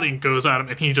his body, and goes at him,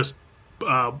 and he just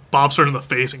bobs her in the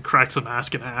face and cracks the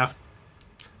mask in half.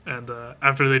 And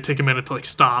after they take a minute to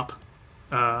stop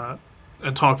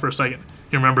and talk for a second,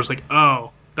 he remembers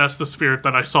oh, that's the spirit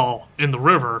that I saw in the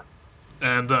river.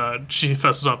 And she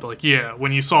fesses up yeah,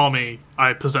 when you saw me,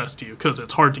 I possessed you, because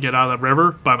it's hard to get out of that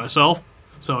river by myself.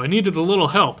 So I needed a little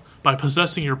help by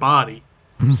possessing your body.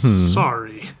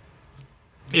 Sorry.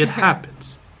 It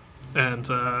happens. And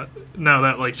now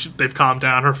that they've calmed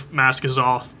down, her mask is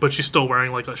off, but she's still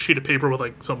wearing a sheet of paper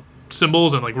with some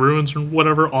symbols and runes and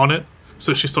whatever on it.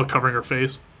 So she's still covering her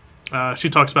face. She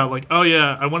talks about oh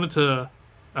yeah,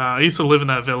 I used to live in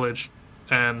that village,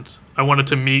 and I wanted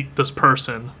to meet this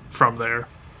person from there.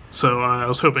 So I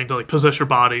was hoping to possess your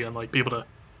body and be able to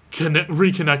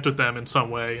reconnect with them in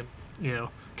some way, and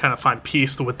kind of find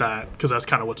peace with that, because that's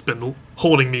kind of what's been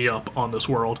holding me up on this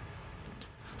world.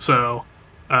 So,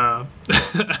 and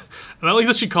I like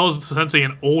that she calls Sensei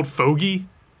an old fogey,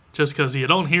 just because you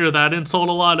don't hear that insult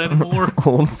a lot anymore.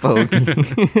 Old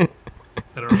fogey.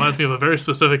 And it reminds me of a very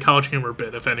specific College Humor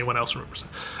bit, if anyone else remembers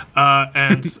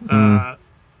it.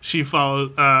 She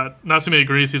follows, Natsume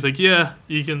agrees. He's like, yeah,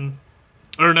 you can,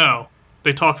 or no.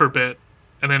 They talk for a bit,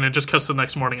 and then it just cuts to the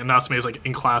next morning, and Natsume is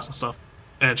in class and stuff.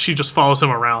 And she just follows him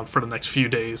around for the next few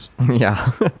days.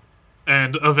 Yeah.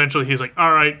 And eventually he's like,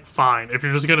 all right, fine. If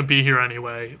you're just going to be here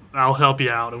anyway, I'll help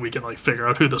you out, and we can figure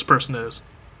out who this person is.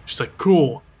 She's like,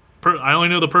 cool. I only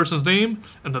know the person's name,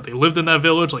 and that they lived in that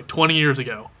village 20 years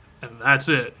ago. And that's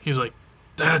it. He's like,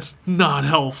 that's not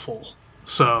helpful.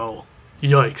 So,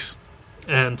 yikes.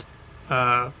 And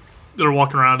they're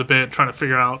walking around a bit, trying to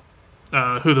figure out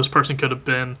who this person could have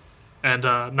been. And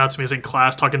Natsume's in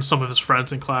class, talking to some of his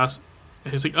friends in class.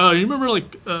 And he's like, oh, you remember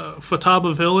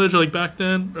Futaba Village back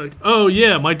then? Oh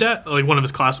yeah, my dad, one of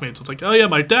his classmates was like, oh yeah,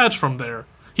 my dad's from there.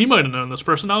 He might have known this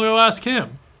person. I'll go ask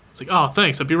him. It's like, oh,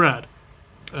 thanks, that'd be rad.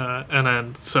 And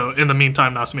then, so in the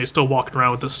meantime, Natsume's still walking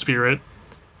around with the spirit.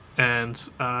 And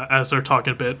as they're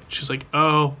talking a bit, she's like,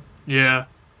 oh, yeah,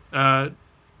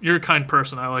 you're a kind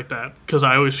person. I like that, because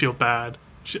I always feel bad.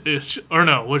 Or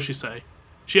no, what did she say?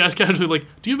 She asked casually,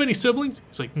 do you have any siblings?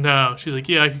 He's like, no. She's like,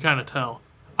 yeah, I can kind of tell.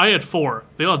 I had 4.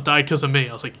 They all died because of me.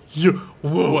 I was like,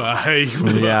 whoa. Hey.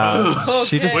 Yeah.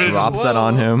 She just drops that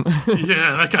on him.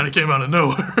 Yeah, that kind of came out of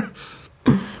nowhere.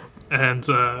 And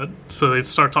so they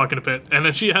start talking a bit. And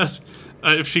then she asks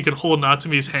if she could hold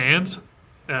Natsume's hand.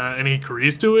 And he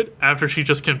agrees to it after she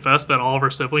just confessed that all of her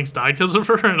siblings died because of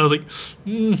her. And I was like,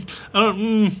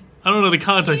 I don't know the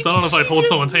context, but I don't know if I'd hold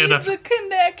someone's hand after. after. She just needs a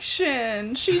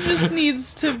connection. She just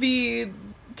needs to be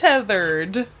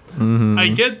tethered. I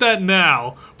get that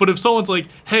now, but if someone's like,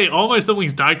 hey, all my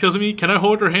siblings died because of me, can I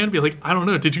hold her hand? Be like, I don't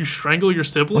know, did you strangle your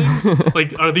siblings?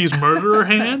 Like, are these murderer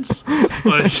hands?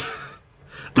 Like,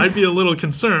 I'd be a little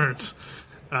concerned.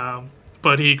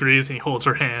 But he agrees and he holds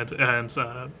her hand,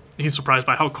 and he's surprised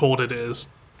by how cold it is,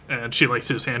 and she likes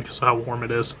his hand because of how warm it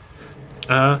is.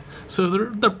 So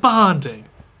they're bonding,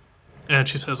 and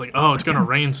she says like, "Oh, it's gonna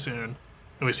rain soon,"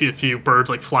 and we see a few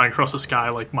birds like flying across the sky,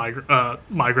 like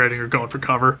migrating or going for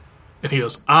cover. And he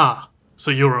goes, "Ah, so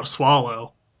you were a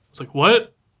swallow." It's like,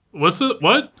 what? What's it?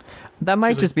 What? That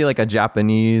might just be like a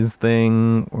Japanese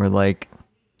thing, or like.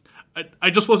 I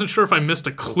just wasn't sure if I missed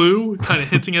a clue, kind of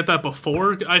hinting at that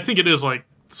before. I think it is like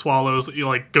swallows that you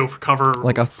like go for cover,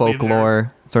 Like a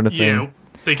folklore sort of thing. Yeah,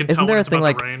 they can Isn't tell there when a it's thing about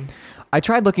like to rain. I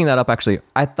tried looking that up actually.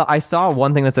 I saw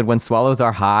one thing that said when swallows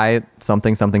are high,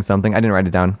 something something something. I didn't write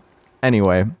it down.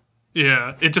 Anyway,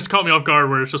 Yeah, it just caught me off guard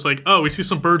where it's just like, oh, we see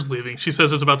some birds leaving. She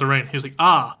says it's about to rain. He's like,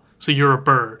 ah, so you're a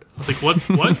bird. I was like, what?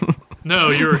 What? No,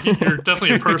 you're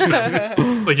definitely a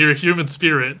person. Like, you're a human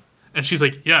spirit. And she's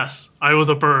like, yes, I was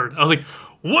a bird. I was like,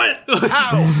 what?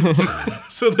 Ow!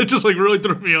 So that just like really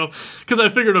threw me off because I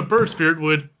figured a bird spirit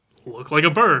would look like a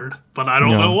bird, but I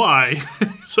don't know why.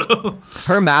 So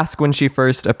her mask when she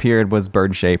first appeared was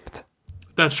bird shaped.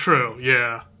 that's true.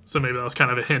 Yeah. So maybe that was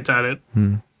kind of a hint at it.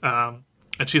 And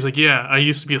she's like, yeah, I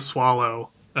used to be a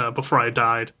swallow before I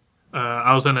died.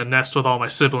 I was in a nest with all my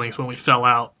siblings when we fell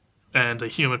out, and a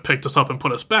human picked us up and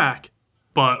put us back.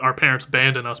 But our parents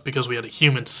abandoned us because we had a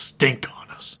human stink on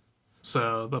us.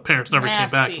 So the parents never came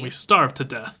back, and we starved to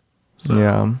death. So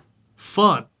Yeah.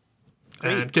 fun.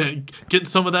 And getting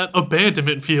some of that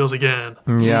abandonment feels again.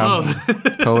 Yeah.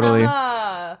 Love. Totally.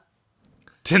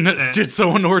 Did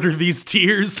someone order these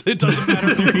tears? It doesn't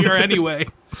matter where you are anyway.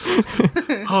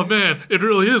 Oh man, it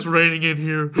really is raining in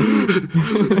here.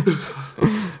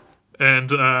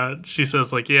 And she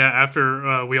says, like, yeah,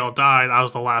 after we all died, I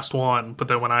was the last one. But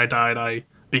then when I died, I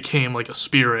became like a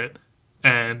spirit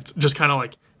and just kind of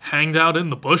like hanged out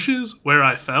in the bushes where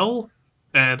I fell.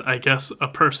 And I guess a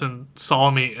person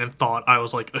saw me and thought I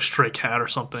was like a stray cat or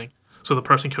something. So the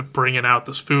person kept bringing out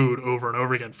this food over and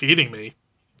over again, feeding me,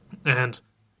 and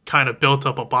kind of built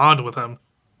up a bond with him.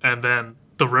 And then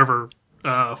the river,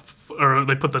 or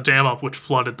they put the dam up, which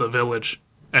flooded the village.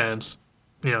 And,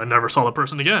 I never saw the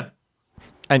person again.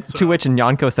 And to which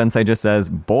Nyanko Sensei just says,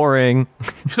 boring.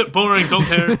 Boring, don't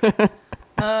care.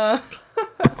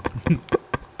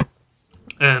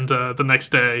 And the next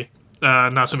day,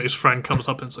 Natsume's friend comes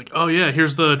up and is like, oh yeah,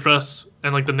 here's the address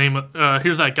and like the name of,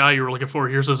 here's that guy you were looking for,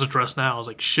 here's his address now. I was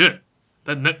like, shit,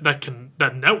 that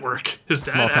network his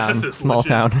dad Small town. has is Small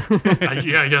legit. town.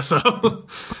 I guess so.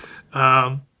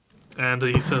 And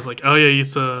he says like, oh yeah, you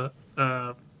used to,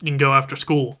 you can go after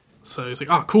school. So he's like,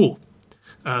 oh cool.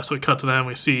 So we cut to them,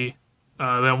 we see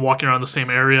them walking around the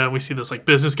same area, and we see this like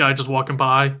business guy just walking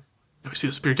by, and we see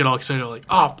the spirit get all excited, like,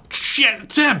 oh shit,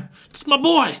 it's him! It's my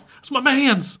boy! It's my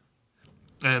man's!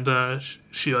 And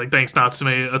she like thanks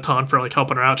Natsume a ton for like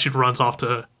helping her out. She runs off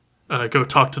to go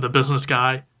talk to the business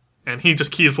guy, and he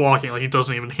just keeps walking, like he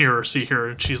doesn't even hear or see her,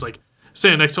 and she's like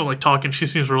standing next to him like talking. She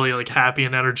seems really like happy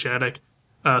and energetic,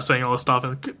 saying all this stuff,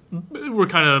 and we're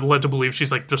kind of led to believe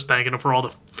she's like just thanking him for all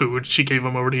the food she gave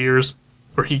him over the years.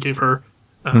 Or he gave her.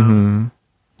 And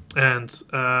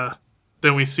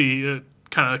then we see,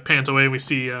 kind of pans away, we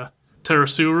see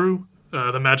Terasuru,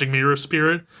 the magic mirror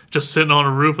spirit, just sitting on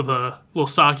a roof with a little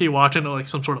sake watching like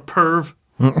some sort of perv.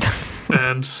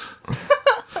 And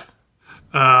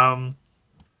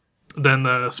then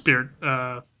the spirit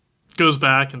goes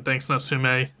back and thanks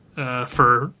Natsume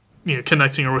for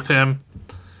connecting her with him.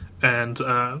 And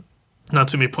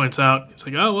Natsume points out, he's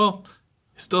like, oh, well,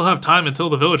 still have time until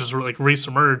the village is like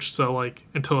re-submerged, so like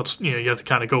until it's you have to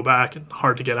kind of go back and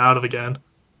hard to get out of again,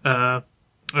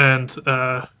 and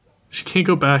she can't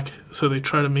go back, so they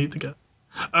try to meet again.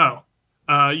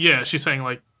 Yeah, she's saying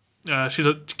like she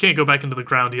can't go back into the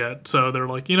ground yet, so they're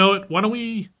like, you know what, why don't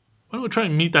we try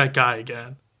and meet that guy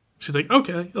again? She's like,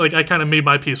 okay, like I kind of made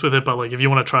my peace with it, but like if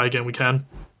you want to try again, we can.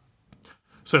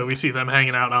 So we see them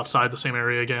hanging out outside the same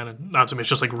area again, and Natsume's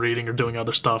just like reading or doing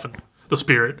other stuff, and the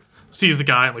spirit sees the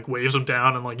guy and like waves him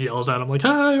down and like yells at him like,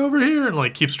 hi, over here, and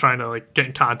like keeps trying to like get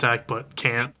in contact but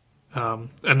can't. And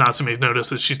Natsume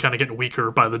notices she's kind of getting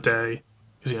weaker by the day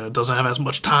because doesn't have as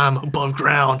much time above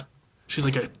ground. She's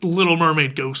like a little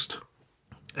mermaid ghost.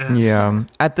 And yeah.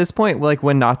 At this point, like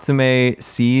when Natsume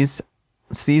sees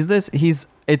this,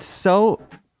 it's so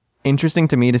interesting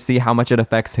to me to see how much it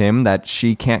affects him that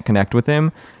she can't connect with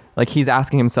him, like he's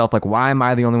asking himself like, why am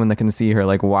I the only one that can see her?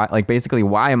 Like why, like basically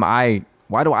why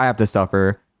do I have to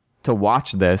suffer to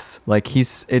watch this? Like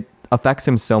it affects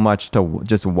him so much to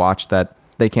just watch that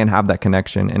they can't have that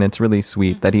connection, and it's really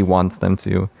sweet that he wants them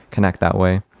to connect that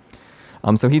way.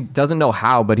 So he doesn't know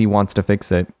how, but he wants to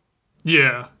fix it.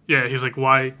 Yeah, he's like,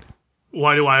 why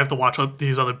do I have to watch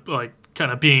these other like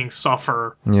kind of beings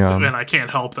suffer, and I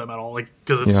can't help them at all, like,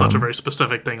 because it's such a very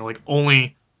specific thing. Like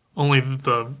only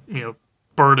the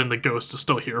burden the ghost is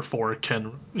still here for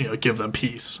can give them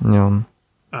peace.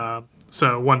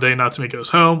 So one day Natsume goes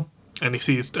home and he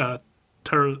sees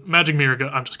magic mirror.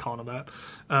 I'm just calling him that.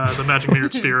 The magic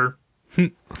mirrored spirit,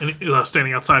 and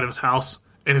standing outside of his house,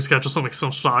 and he's got just some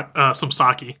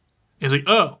sake. And he's like,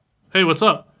 "Oh, hey, what's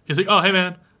up?" He's like, "Oh, hey,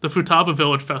 man, the Futaba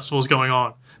Village Festival is going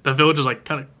on. That village is like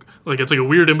kind of like it's like a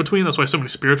weird in between. That's why so many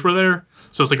spirits were there.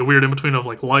 So it's like a weird in between of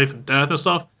like life and death and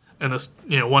stuff. And this,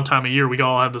 one time a year, we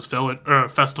all have this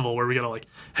festival where we gotta like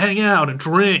hang out and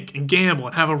drink and gamble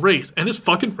and have a race, and it's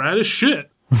fucking rad as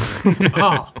shit." Like,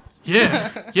 oh,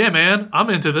 yeah, man, I'm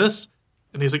into this.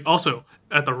 And he's like, also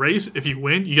at the race, if you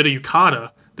win, you get a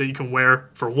yukata that you can wear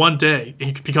for one day, and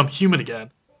you can become human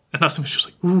again. And Natsume's just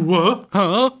like, what?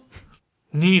 Huh?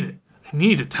 Need it. I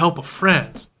need it to help a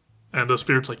friend. And the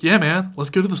spirit's like, yeah, man, let's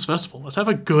go to this festival. Let's have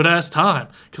a good-ass time,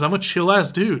 because I'm a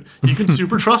chill-ass dude. You can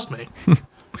super trust me.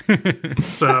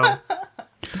 So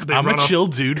I'm a chill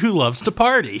dude who loves to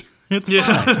party. It's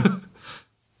fun.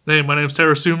 Hey, my name's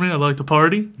Terasumi. I like to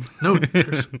party. No,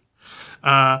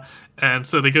 and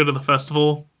so they go to the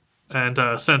festival, and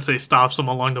Sensei stops them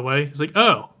along the way. He's like,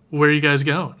 oh, where are you guys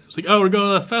going? He's like, oh, we're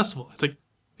going to that festival. It's like,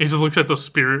 he just looks at the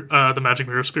spirit, the magic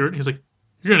mirror spirit, and he's like,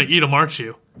 you're going to eat them, aren't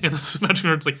you? And the magic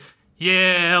mirror's like,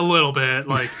 yeah, a little bit.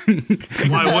 Like,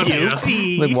 why wouldn't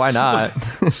you? Like, why not?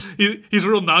 He's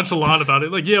real nonchalant about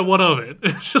it. Like, yeah, what of it?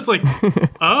 It's just like,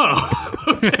 oh,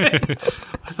 okay.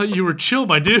 I thought you were chill,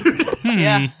 my dude.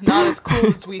 Yeah, not as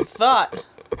cool as we thought.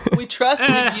 We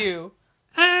trusted you.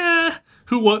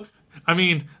 Who what? I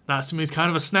mean, Natsume's kind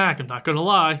of a snack, I'm not going to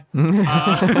lie.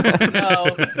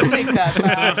 No, take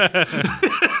that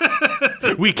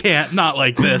back. We can't. Not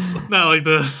like this. Not like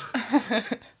this.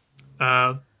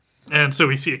 And so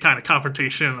we see a kind of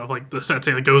confrontation of like the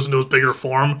sensei that goes into his bigger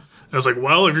form. And I was like,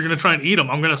 well, if you're going to try and eat him,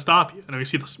 I'm going to stop you. And then we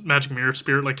see this magic mirror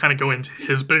spirit like kind of go into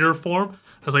his bigger form.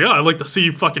 I was like, oh, I'd like to see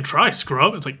you fucking try,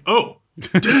 scrub. It's like, oh,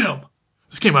 damn.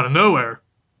 This came out of nowhere.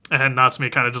 And Natsume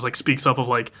kind of just like speaks up of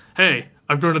like, hey,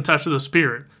 I've grown attached to the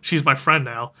spirit. She's my friend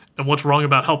now. And what's wrong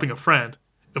about helping a friend?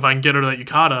 If I can get her that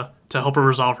yukata to help her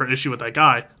resolve her issue with that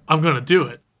guy, I'm going to do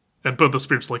it. And both the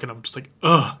spirits look at him just like,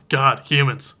 oh, God,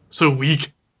 humans. So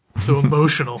weak. So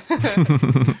emotional.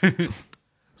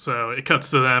 So it cuts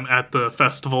to them at the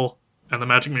festival, and the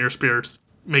magic mirror spirit's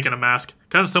making a mask.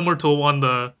 Kind of similar to the one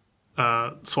the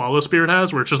swallow spirit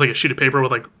has, where it's just like a sheet of paper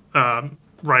with like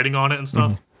writing on it and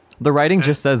stuff. Mm-hmm. The writing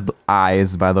just says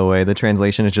eyes, by the way. The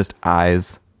translation is just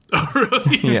eyes. Oh,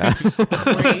 really? Yeah.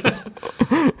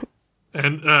 Great.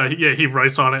 And he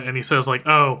writes on it, and he says like,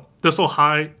 oh, this will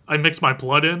hide. I mix my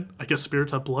blood in. I guess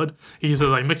spirits have blood. He says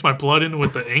I mix my blood in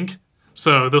with the ink,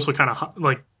 so this will kind of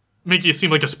like make you seem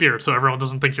like a spirit, so everyone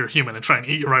doesn't think you're human and try and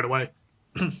eat you right away.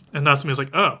 And Natsume's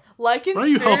like, oh, Like in why are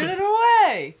you Spirited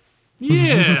Away.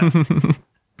 yeah.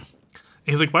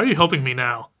 He's like, why are you helping me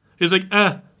now? He's like,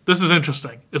 this is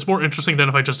interesting. It's more interesting than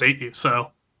if I just ate you,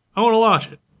 so I want to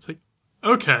watch it. It's like,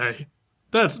 okay,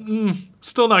 that's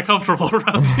still not comfortable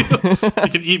around you. You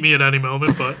can eat me at any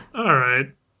moment, but all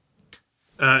right.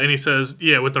 And he says,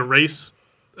 yeah, with the race,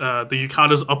 the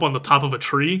yukata's up on the top of a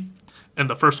tree, and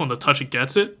the first one to touch it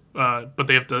gets it, but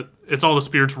they have to, it's all the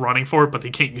spirits running for it, but they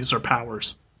can't use their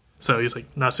powers. So he's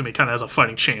like, Natsume kind of has a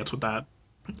fighting chance with that.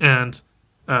 And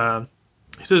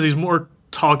he says he's more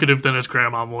talkative than his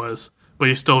grandma was, but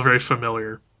he's still very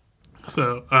familiar.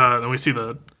 So then we see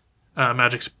the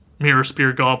magic mirror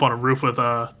spirit go up on a roof with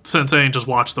Sensei and just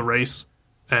watch the race.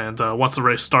 And once the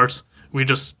race starts, we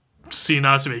just see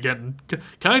Natsume getting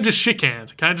kind of just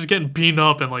shit-canned, kind of just getting beaten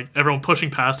up, and like everyone pushing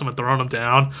past him and throwing him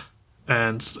down.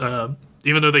 And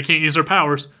even though they can't use their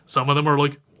powers, some of them are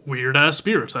like weird-ass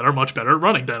spirits that are much better at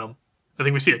running than him. I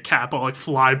think we see a Kappa like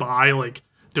fly by, like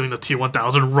doing the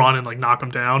T-1000 run and like knock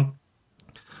him down.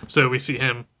 So we see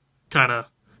him kind of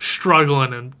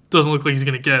struggling and doesn't look like he's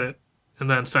going to get it. And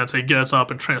then Sensei gets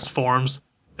up and transforms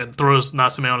and throws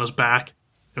Natsume on his back.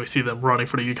 And we see them running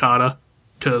for the yukata.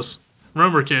 Because,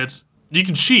 remember kids, you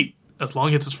can cheat as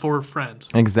long as it's for a friend.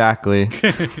 Exactly.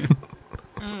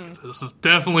 So this is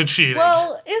definitely cheating.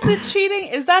 Well, is it cheating?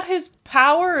 Is that his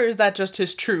power, or is that just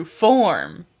his true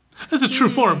form? That's a true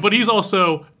form, but he's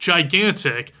also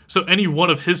gigantic, so any one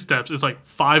of his steps is like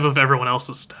 5 of everyone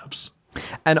else's steps.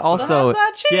 And also, How's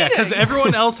that cheating? Yeah, because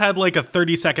everyone else had like a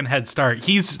 30-second head start.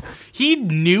 He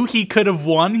knew he could have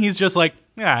won. He's just like,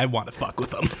 yeah, I want to fuck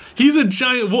with him. He's a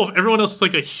giant wolf. Everyone else is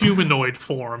like a humanoid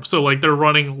form, so like they're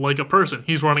running like a person.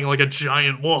 He's running like a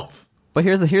giant wolf. but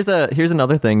here's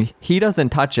another thing. He doesn't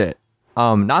touch it.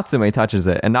 Natsume touches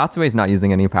it, and Natsume's not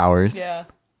using any powers. Yeah.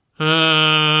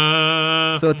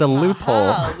 So it's a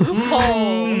loophole.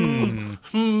 Loophole.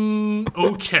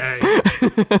 Okay.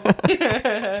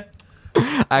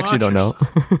 I actually don't know.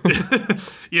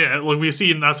 Yeah, like we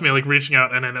see Natsume like reaching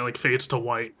out, and then it like fades to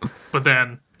white. But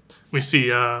then we see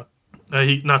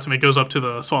Natsume goes up to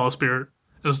the swallow spirit.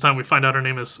 This time we find out her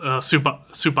name is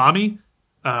Tsubami,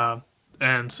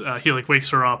 and he like wakes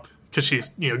her up because she's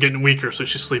getting weaker, so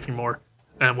she's sleeping more.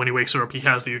 And when he wakes her up, he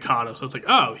has the yukata, so it's like,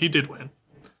 oh, he did win.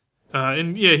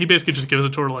 And yeah, he basically just gives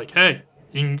it to her like, hey,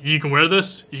 you can wear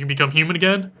this, you can become human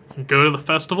again, you can go to the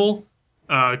festival,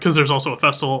 because there's also a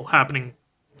festival happening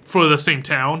for the same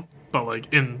town, but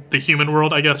like in the human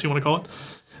world, I guess you want to call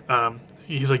it.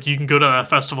 He's like, you can go to that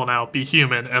festival now, be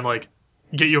human, and like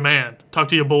get your man, talk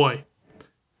to your boy.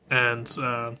 And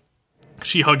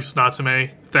she hugs Natsume,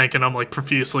 thanking him like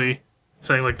profusely,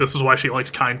 saying like this is why she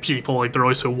likes kind people, like they're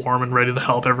always so warm and ready to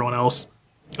help everyone else.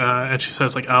 And she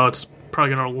says like, oh, it's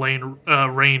probably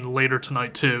gonna rain later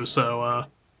tonight too, so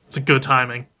it's a good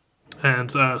timing.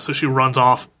 And so she runs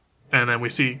off, and then we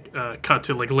see cut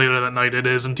to like later that night. It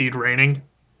is indeed raining,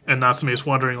 and Natsume is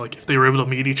wondering like if they were able to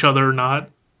meet each other or not.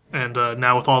 And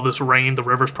now with all this rain, the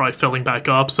river's probably filling back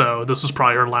up, so this is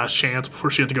probably her last chance before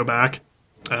she had to go back.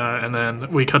 And then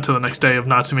we cut to the next day of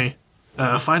Natsume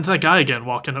finds that guy again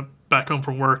walking up back home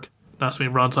from work.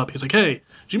 Natsume runs up. He's like, hey,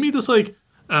 did you meet this like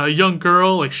young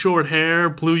girl, like short hair,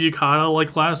 blue yukata,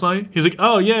 like last night? He's like,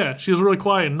 oh yeah, she was really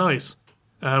quiet and nice.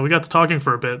 We got to talking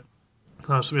for a bit.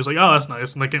 So he was like, oh, that's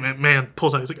nice. And the man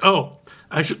pulls out. He's like, oh,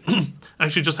 I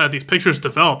actually just had these pictures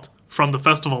developed from the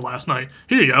festival last night.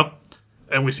 Here you go.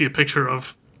 And we see a picture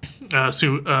of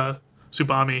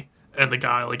Tsubami and the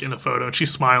guy like in a photo, and she's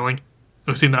smiling.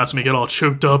 And we see Natsume get all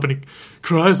choked up, and he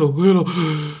cries a little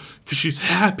because she's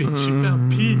happy. She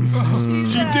found peace.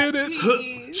 She did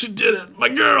it. She did it, my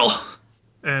girl.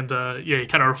 And yeah, he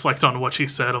kind of reflects on what she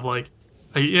said of like,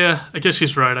 yeah, I guess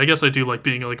she's right. I guess I do like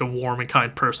being like a warm and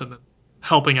kind person and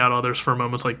helping out others for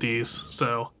moments like these.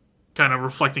 So kind of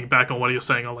reflecting back on what he was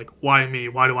saying on like, why me?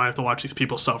 Why do I have to watch these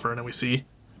people suffer? And then we see,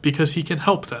 because he can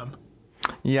help them.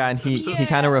 Yeah, and he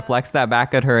kind of reflects that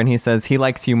back at her, and he says he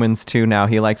likes humans too now.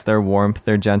 He likes their warmth,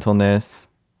 their gentleness.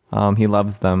 He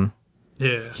loves them.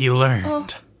 Yeah. He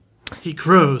learned. He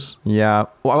grows. Yeah.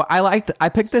 Well, I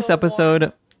picked this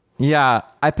episode. Yeah,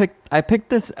 I picked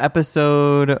this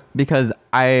episode because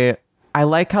I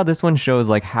like how this one shows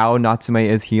like how Natsume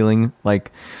is healing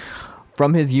like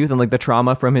from his youth and like the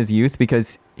trauma from his youth,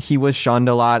 because he was shunned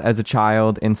a lot as a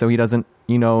child, and so he doesn't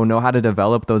know how to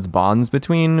develop those bonds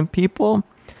between people.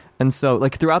 And so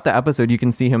like throughout the episode you can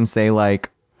see him say like,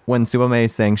 when Tsubame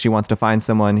is saying she wants to find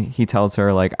someone, he tells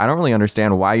her like, I don't really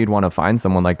understand why you'd want to find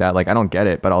someone like that, like I don't get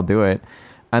it, but I'll do it.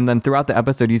 And then throughout the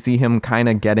episode you see him kind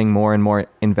of getting more and more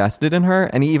invested in her,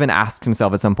 and he even asks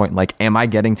himself at some point like, am I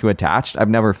getting too attached? I've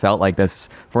never felt like this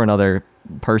for another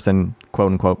person,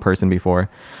 quote unquote person, before.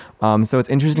 So it's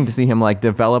interesting to see him like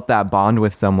develop that bond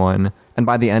with someone, and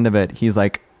by the end of it he's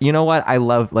like, you know what, I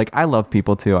love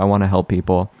people too, I want to help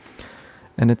people.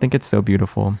 And I think it's so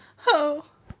beautiful. Oh,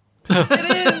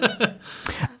 it is.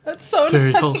 That's so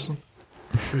Very nice. wholesome.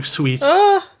 Very sweet.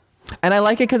 And I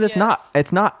like it because it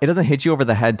doesn't hit you over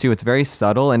the head too. It's very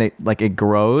subtle, and it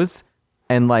grows,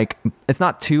 and like it's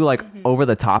not too like over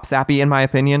the top sappy in my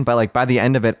opinion. But like by the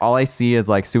end of it, all I see is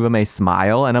like Tsubame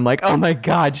smile, and I'm like, oh my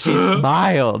god, she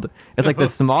smiled. It's like the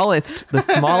smallest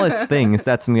thing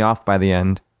sets me off by the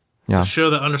end. It's Yeah, a show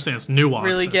that understands nuance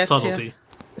Really and gets subtlety.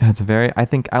 I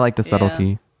think I like the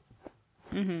subtlety.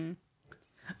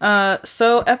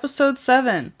 So episode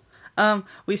 7,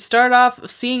 we start off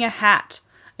seeing a hat.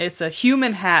 It's a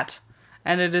human hat,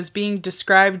 and it is being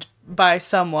described by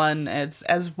someone it's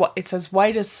as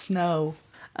white as snow.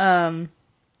 And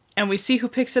we see who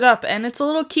picks it up, and it's a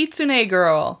little kitsune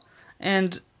girl,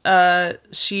 and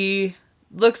she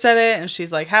looks at it and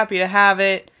she's like happy to have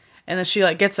it, and then she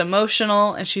like gets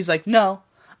emotional and she's like, no,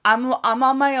 I'm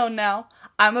on my own now.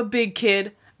 I'm a big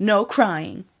kid, no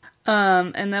crying.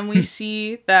 And then we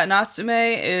see that Natsume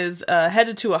is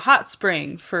headed to a hot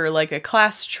spring for like a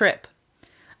class trip.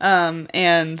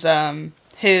 And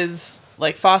his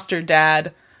like foster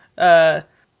dad,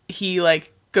 he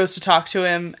like goes to talk to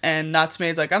him, and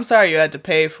Natsume's like, I'm sorry you had to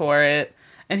pay for it.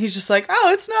 And he's just like, oh,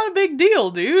 it's not a big deal,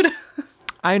 dude.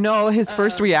 I know his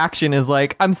first reaction is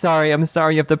like, I'm sorry, you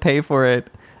have to pay for it.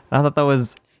 And I thought that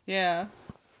was Yeah.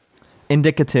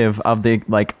 indicative of the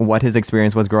like what his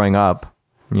experience was growing up,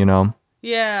 you know?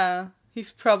 Yeah. He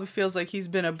probably feels like he's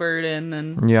been a burden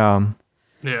and Yeah.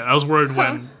 Yeah, I was worried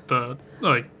when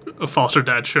a foster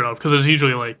dad showed up, because it's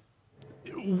usually like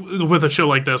with a show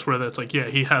like this where it's like, yeah,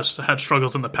 he has had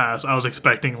struggles in the past. I was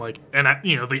expecting like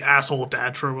the asshole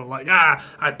dad trope of like,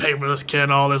 I pay for this kid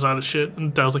and all this other shit,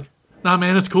 and Dad was like, nah,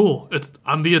 man, it's cool.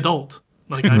 I'm the adult.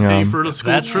 Like I pay for the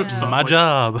school trip stuff. my like,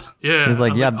 job. Yeah, He's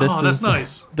like, I was yeah, that's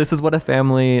nice. This is what a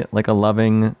family, like a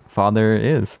loving father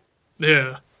is.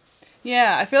 Yeah.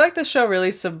 Yeah, I feel like the show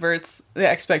really subverts the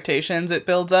expectations it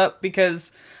builds up,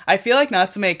 because I feel like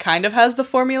Natsume kind of has the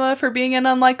formula for being an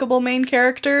unlikable main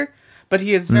character, but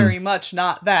he is very much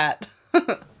not that.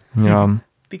 Yeah.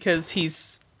 Because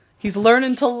he's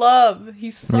learning to love.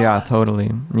 He's soft. Yeah,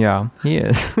 totally. Yeah, he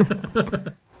is.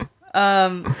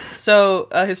 So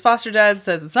his foster dad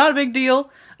says it's not a big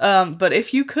deal, but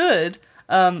if you could,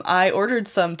 I ordered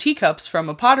some teacups from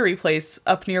a pottery place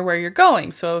up near where you're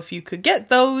going, so if you could get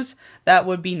those, that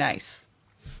would be nice.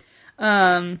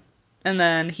 And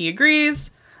then he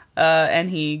agrees, and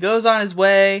he goes on his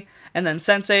way, and then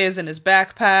Sensei is in his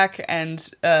backpack, and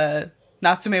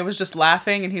Natsume was just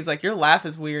laughing, and he's like, your laugh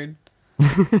is weird.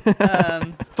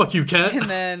 Fuck you, cat. And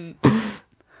then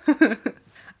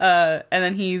and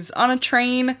then he's on a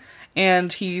train,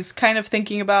 and he's kind of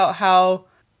thinking about how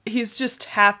he's just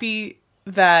happy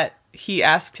that he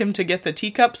asked him to get the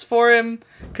teacups for him,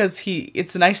 because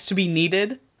it's nice to be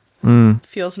needed.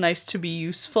 Feels nice to be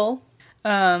useful.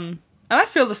 And I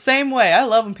feel the same way. I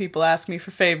love when people ask me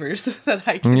for favors that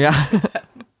I can. Yeah.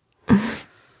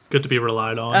 Good to be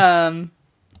relied on.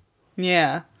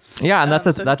 Yeah. Yeah, and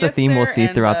that's so a he gets theme we'll there see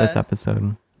and, throughout this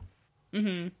episode.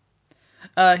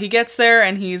 He gets there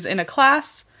and he's in a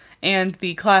class, and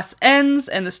the class ends,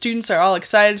 and the students are all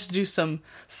excited to do some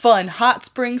fun hot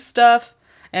spring stuff.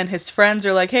 And his friends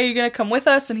are like, hey, you gonna come with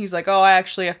us? And he's like, oh, I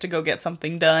actually have to go get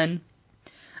something done.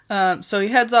 So he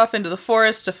heads off into the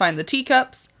forest to find the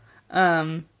teacups.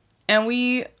 And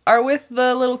we are with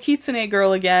the little Kitsune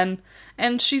girl again,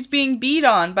 and she's being beat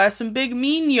on by some big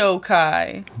mean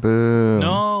yokai. Boo.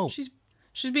 No. She's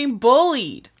being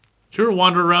bullied. Did you ever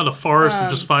wander around a forest and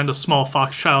just find a small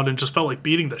fox child and just felt like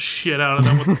beating the shit out of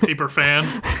them with a paper fan?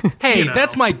 Hey, You know.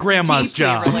 that's my grandma's Deeply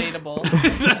job.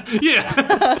 relatable.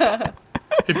 Yeah.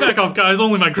 Hey, back off, guys.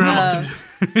 Only my grandma can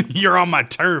do. You're on my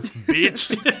turf,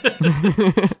 bitch.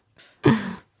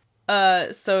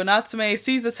 So Natsume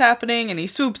sees this happening, and he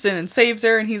swoops in and saves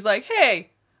her, and he's like,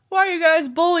 hey, why are you guys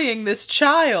bullying this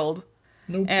child?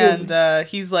 No And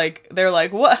he's like, they're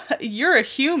like, what? You're a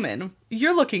human.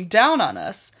 You're looking down on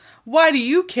us. Why do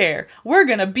you care? We're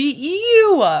gonna beat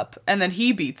you up. And then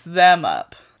he beats them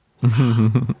up.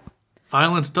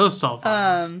 Violence does solve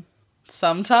violence.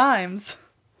 Sometimes.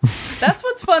 That's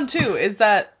what's fun too, is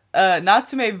that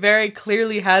Natsume very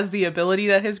clearly has the ability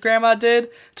that his grandma did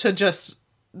to just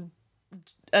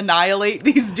annihilate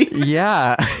these demons.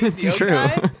 Yeah, it's true.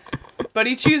 Yokai, but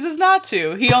he chooses not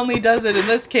to. He only does it in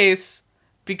this case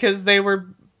because they were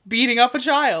beating up a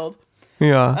child.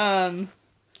 Yeah.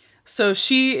 So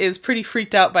she is pretty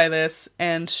freaked out by this,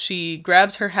 and she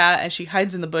grabs her hat and she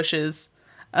hides in the bushes.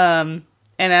 And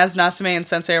as Natsume and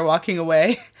Sensei are walking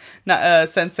away,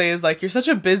 Sensei is like, you're such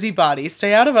a busybody.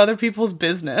 Stay out of other people's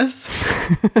business.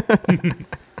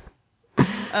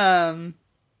 And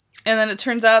then it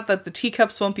turns out that the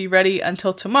teacups won't be ready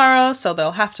until tomorrow, so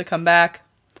they'll have to come back.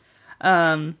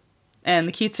 And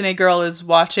the Kitsune girl is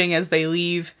watching as they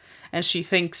leave, and she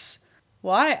thinks,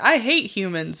 well, I hate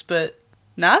humans, but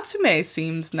Natsume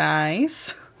seems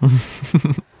nice.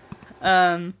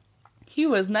 He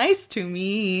was nice to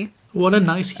me. What a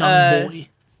nice young boy.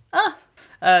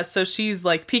 So she's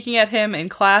like peeking at him in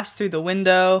class through the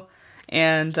window,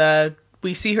 and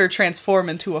we see her transform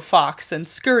into a fox and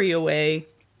scurry away.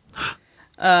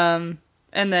 And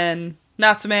then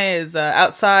Natsume is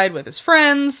outside with his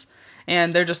friends,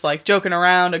 and they're just like joking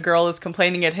around. A girl is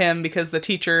complaining at him because the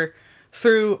teacher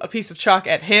threw a piece of chalk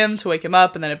at him to wake him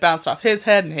up, and then it bounced off his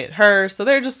head and hit her. So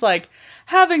they're just like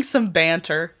having some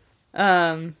banter.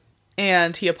 And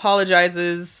he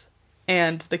apologizes,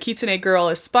 and the Kitsune girl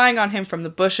is spying on him from the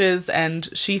bushes, and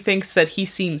she thinks that he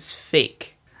seems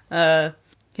fake.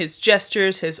 His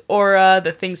gestures, his aura,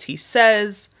 the things he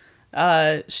says.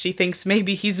 She thinks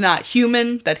maybe he's not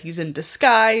human, that he's in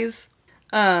disguise.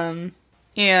 And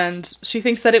she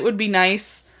thinks that it would be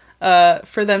nice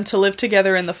for them to live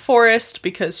together in the forest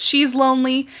because she's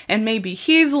lonely and maybe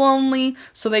he's lonely,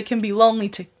 so they can be lonely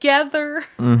together.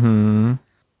 Mm-hmm.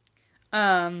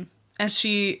 And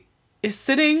she is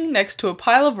sitting next to a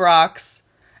pile of rocks,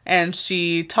 and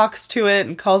she talks to it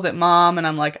and calls it mom, and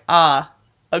I'm like, a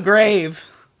grave.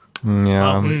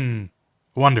 Yeah.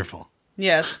 Wonderful.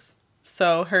 Yes.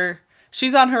 So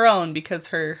she's on her own because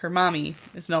her mommy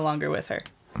is no longer with her.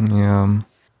 Yeah.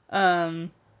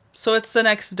 So it's the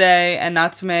next day, and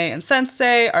Natsume and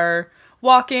Sensei are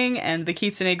walking, and the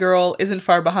Kitsune girl isn't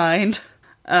far behind.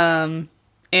 And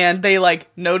they, like,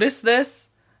 notice this,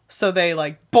 so they,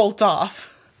 like, bolt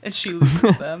off, and she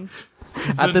loses them.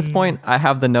 At this point, I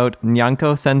have the note,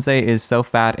 Nyanko Sensei is so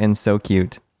fat and so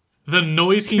cute. The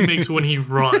noise he makes when he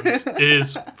runs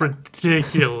is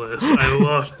ridiculous. I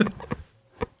love it.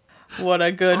 What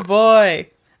a good boy.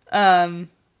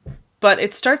 But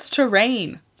it starts to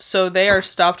rain, so they are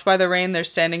stopped by the rain. They're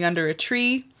standing under a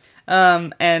tree,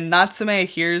 and Natsume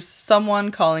hears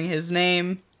someone calling his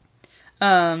name.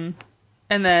 And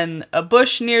then a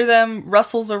bush near them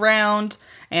rustles around,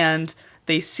 and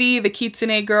they see the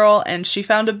Kitsune girl, and she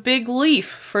found a big leaf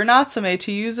for Natsume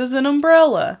to use as an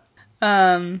umbrella.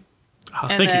 Thank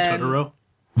then- you, Totoro.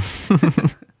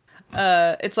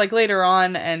 It's like later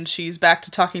on, and she's back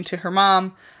to talking to her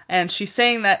mom, and she's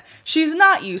saying that she's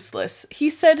not useless. He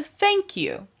said thank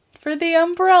you for the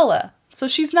umbrella, so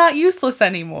she's not useless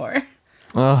anymore.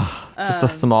 Ugh, just a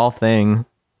small thing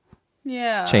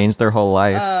Yeah. changed their whole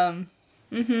life.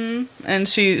 And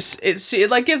she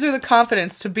like gives her the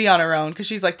confidence to be on her own, because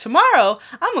she's like, tomorrow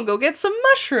I'm gonna go get some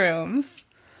mushrooms.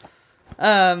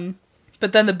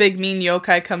 But then the big mean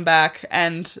yokai come back,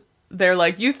 and they're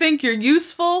like, you think you're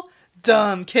useful?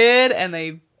 Dumb kid. And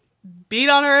they beat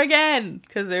on her again,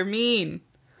 because they're mean.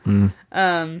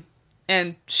 And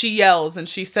she yells, and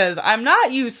she says, I'm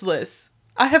not useless.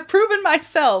 I have proven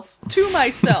myself to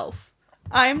myself.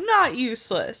 I am not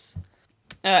useless.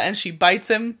 And she bites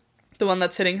him, the one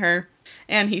that's hitting her,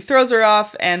 and he throws her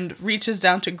off and reaches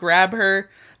down to grab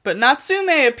her, but Natsume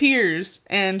appears,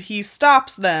 and he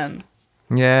stops them.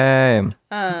 Yay.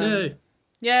 Yay.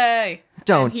 Yay!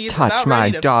 Don't And he's touch about my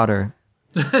ready to- daughter.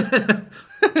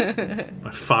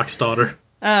 My fox daughter.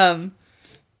 And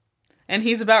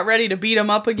he's about ready to beat him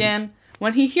up again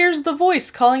when he hears the voice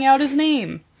calling out his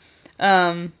name.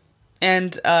 And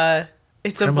it's a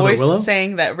Grandmother voice Willow?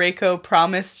 saying that Reiko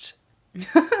promised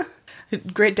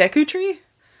Great Deku Tree?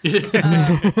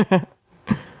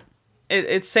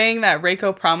 It's saying that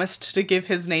Reiko promised to give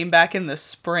his name back in the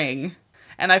spring.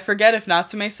 And I forget if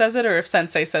Natsume says it or if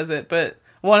Sensei says it, but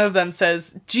one of them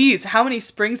says, geez, how many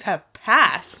springs have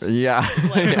passed? Yeah.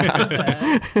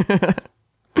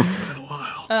 Been a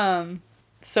while.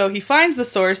 So he finds the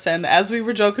source, and as we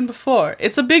were joking before,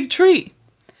 it's a big tree.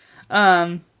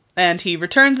 And he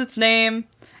returns its name,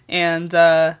 and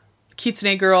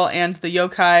Kitsune girl and the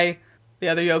yokai, the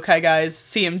other yokai guys,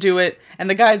 see him do it, and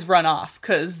the guys run off,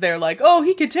 because they're like, oh,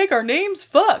 he could take our names,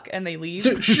 fuck, and they leave.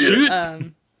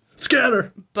 Shit.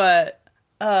 Scatter. But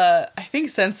I think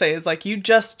Sensei is like, you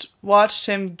just watched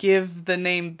him give the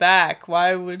name back.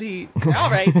 Why would he?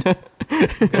 All right.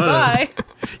 Goodbye.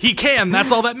 He can.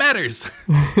 That's all that matters.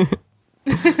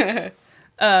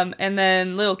 And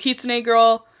then little Kitsune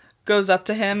girl goes up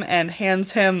to him and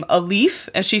hands him a leaf,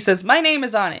 and she says, my name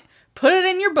is on it. Put it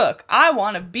in your book. I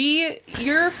want to be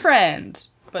your friend.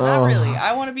 But not really.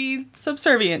 I want to be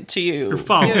subservient to you. Your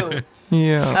follower. You.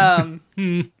 Yeah.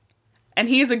 And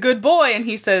he's a good boy, and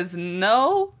he says,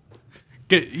 no.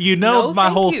 You know, No, my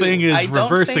thank whole you. thing is I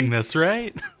don't reversing think- this,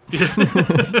 right?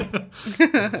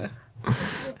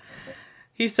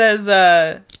 He says,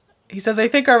 I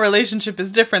think our relationship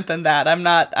is different than that. I'm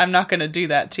not going to do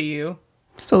that to you.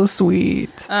 So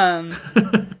sweet.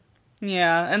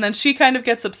 Yeah, and then she kind of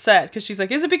gets upset because she's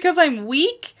like, is it because I'm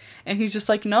weak? And he's just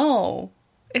like, no,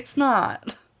 it's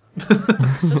not.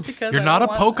 Just because You're I not a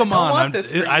don't want- Pokemon. I don't want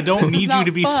this for you. I don't This is need you not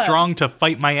to be fun. strong to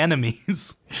fight my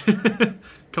enemies.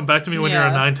 Come back to me when you're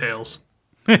Yeah. a Ninetales.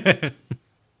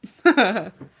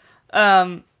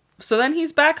 So then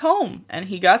he's back home, and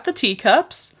he got the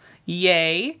teacups.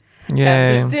 Yay. Yay.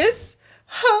 And with this,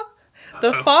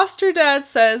 the foster dad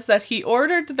says that he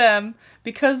ordered them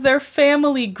because their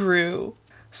family grew.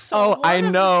 So Oh, one I of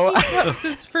the know. teacups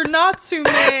is for Natsume.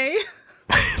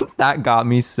 That got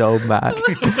me so mad.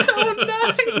 So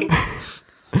nice.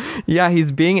 Yeah,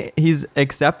 he's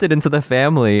accepted into the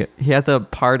family. He has a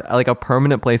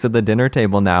permanent place at the dinner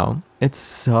table now. It's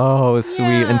so sweet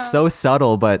Yeah. and so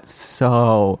subtle, but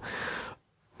so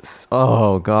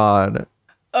God.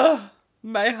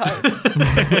 My heart.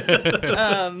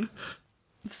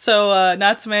 So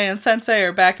Natsume and Sensei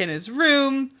are back in his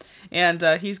room, and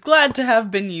he's glad to have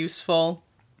been useful.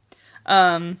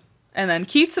 And then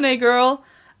Kitsune girl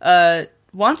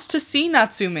wants to see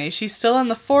Natsume. She's still in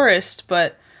the forest,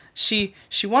 but she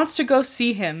wants to go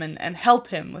see him and help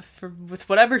him with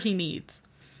whatever he needs.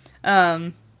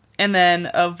 And then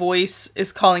a voice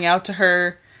is calling out to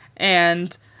her,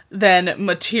 and then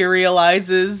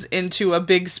materializes into a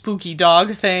big spooky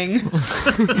dog thing.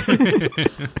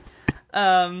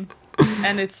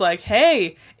 And it's like,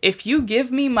 hey, if you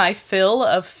give me my fill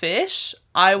of fish,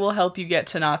 I will help you get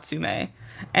to Natsume.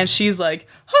 And she's like,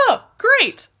 huh,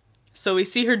 great. So we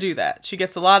see her do that. She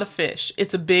gets a lot of fish.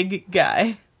 It's a big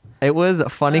guy. It was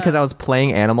funny because I was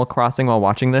playing Animal Crossing while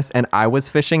watching this, and I was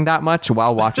fishing that much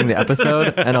while watching the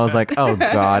episode, and I was like, oh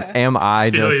god, am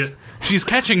I Feel just... ya. She's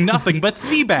catching nothing but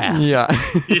sea bass. Yeah.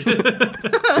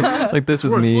 Like, this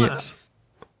is Worth me. less.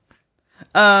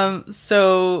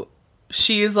 So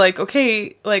she is like,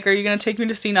 okay, like, are you going to take me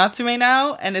to see Natsume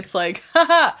now? And it's like,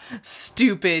 haha,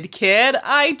 stupid kid,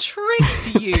 I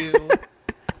tricked you.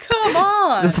 Come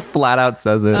on. Just flat out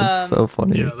says it. It's so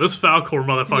funny. Yeah, this Falcor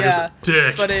motherfucker's a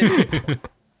dick.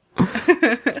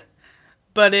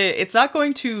 But it's not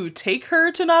going to take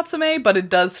her to Natsume, but it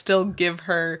does still give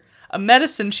her a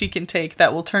medicine she can take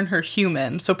that will turn her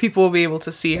human, so people will be able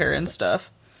to see her and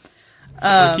stuff.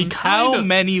 How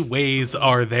many ways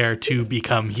are there to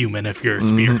become human if you're a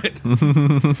spirit?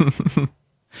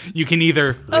 You can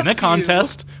either win a few.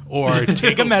 contest or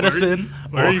take a medicine.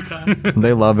 Where are you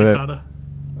They love it.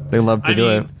 They love to do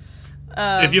it.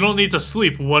 If you don't need to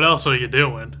sleep, what else are you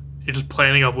doing? You're just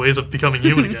planning out ways of becoming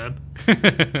human again.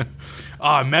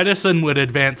 Medicine would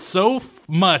advance so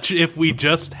much if we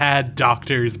just had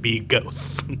doctors be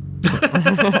ghosts.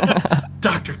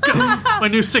 Dr. Ghost, my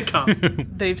new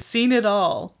sitcom. They've seen it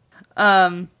all.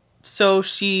 So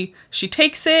she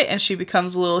takes it and she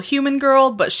becomes a little human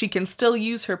girl, but she can still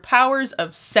use her powers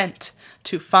of scent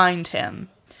to find him.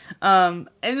 And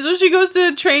so she goes to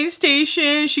the train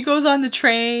station. She goes on the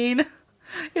train.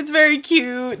 It's very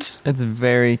cute. It's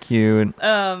very cute.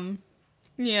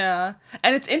 Yeah.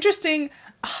 And it's interesting.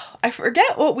 I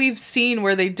forget what we've seen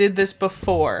where they did this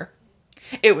before.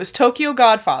 It was Tokyo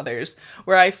Godfathers,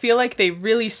 where I feel like they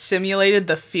really simulated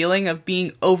the feeling of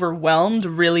being overwhelmed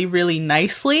really, really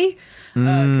nicely.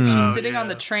 'Cause she's sitting on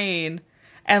the train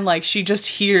and like she just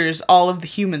hears all of the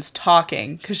humans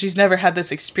talking because she's never had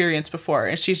this experience before,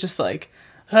 and she's just like,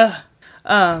 ugh.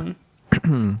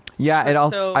 Yeah, it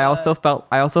also. So, I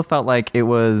also felt like it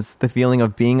was the feeling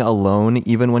of being alone,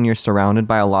 even when you're surrounded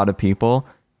by a lot of people,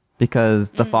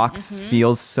 because the fox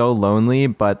feels so lonely.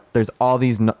 But there's all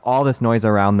this noise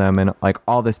around them, and like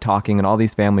all this talking and all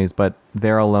these families, but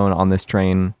they're alone on this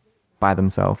train by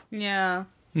themselves, Yeah.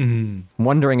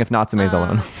 wondering if Natsume's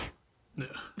alone.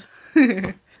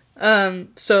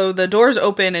 So the doors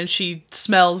open and she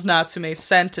smells Natsume's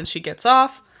scent and she gets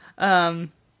off.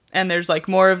 And there's like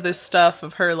more of this stuff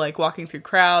of her like walking through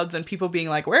crowds and people being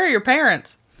like, where are your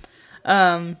parents?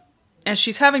 And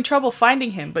she's having trouble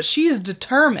finding him, but she's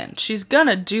determined. She's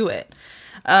gonna do it.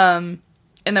 And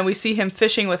then we see him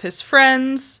fishing with his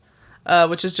friends,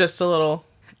 which is just a little,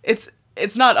 it's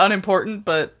not unimportant,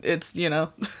 but it's, you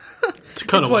know,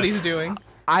 it's what he's doing.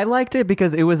 I liked it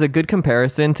because it was a good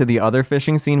comparison to the other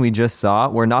fishing scene we just saw,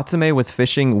 where Natsume was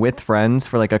fishing with friends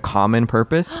for like a common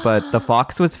purpose, but the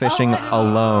fox was fishing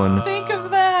alone, Think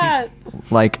of that.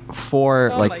 like for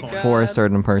my for a God.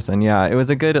 certain person. Yeah, it was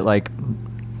a good like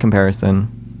comparison.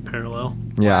 Parallel.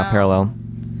 Yeah, Wow. parallel.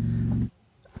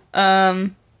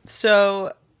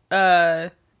 So,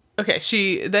 okay,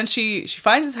 she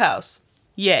finds his house.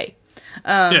 Yay.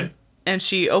 Yeah. And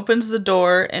she opens the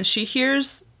door and she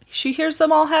hears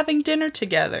them all having dinner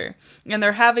together. And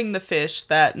they're having the fish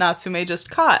that Natsume just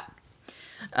caught.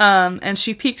 And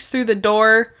she peeks through the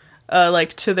door,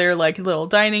 like to their like little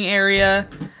dining area,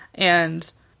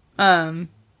 and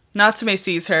Natsume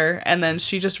sees her, and then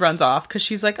she just runs off because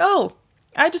she's like, "Oh,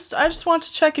 I just want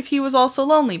to check if he was also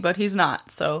lonely, but he's not.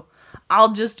 So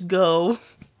I'll just go.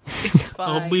 It's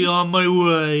fine." I'll be on my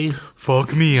way.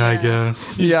 Fuck me, I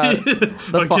guess. Yeah,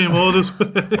 I came all this way.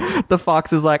 the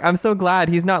fox is like, I'm so glad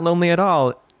he's not lonely at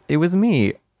all. It was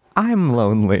me. I'm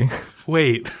lonely.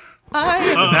 Wait,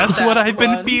 I'm that's that what I've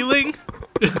been one. feeling?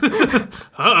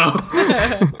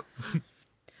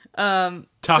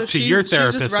 Talk So to she's- your she's just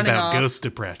therapist running about off. ghost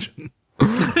depression.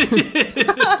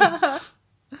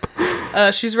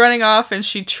 She's running off and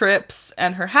she trips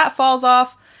and her hat falls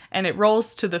off and it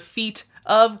rolls to the feet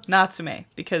of Natsume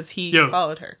because he Yo.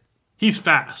 followed her. He's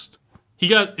fast. He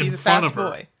got in He's a front fast of her.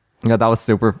 boy. Yeah, that was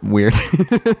super weird.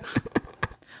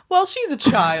 Well, she's a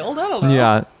child. I don't know.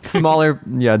 Yeah, smaller.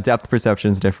 Yeah, depth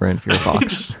perception's different for your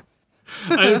fox.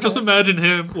 I just imagine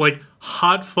him like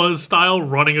Hot Fuzz style,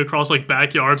 running across like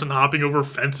backyards and hopping over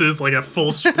fences like at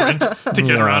full sprint to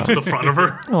get around to the front of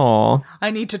her. Aw. I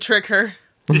need to trick her.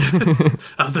 I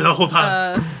was there the whole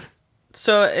time.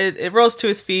 So it rolls to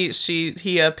his feet.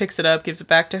 He picks it up, gives it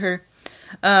back to her.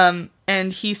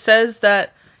 And he says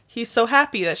that he's so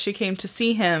happy that she came to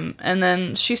see him. And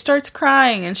then she starts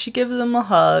crying and she gives him a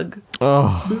hug.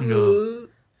 Oh.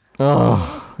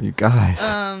 Oh, you guys.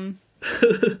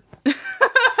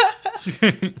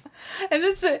 And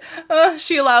it's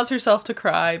she allows herself to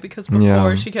cry because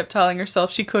before she kept telling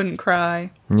herself she couldn't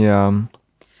cry. Yeah.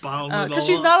 Because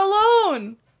she's not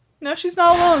alone. No, she's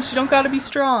not alone. She don't gotta be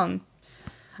strong.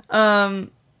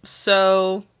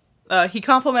 So he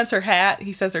compliments her hat.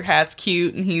 He says her hat's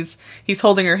cute, and he's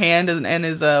holding her hand and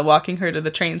is walking her to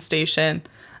the train station.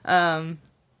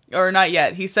 Or not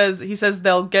yet. He says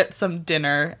they'll get some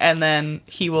dinner, and then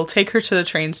he will take her to the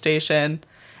train station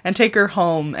and take her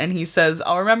home. And he says,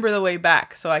 "I'll remember the way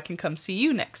back, so I can come see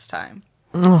you next time."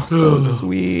 Oh, so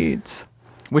sweet.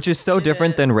 Which is so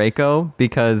different than Reiko,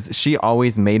 because she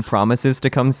always made promises to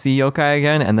come see Yokai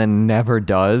again and then never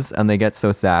does, and they get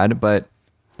so sad. But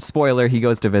spoiler, he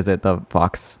goes to visit the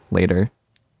fox later.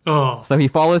 Oh, So he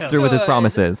follows through with his Good.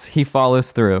 promises. He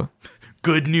follows through.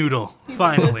 Good noodle.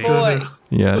 Finally. Good boy.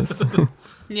 Yes.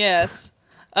 Yes.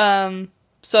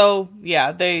 So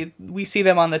yeah, we see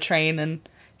them on the train, and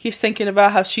he's thinking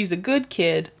about how she's a good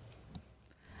kid.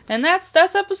 And that's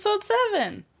episode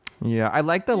 7. Yeah, I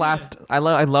like the last. I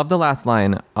love the last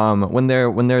line. When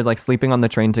they're like sleeping on the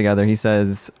train together, he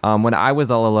says, "When I was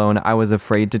all alone, I was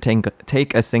afraid to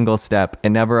take a single step.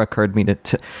 It never occurred me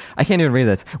to I can't even read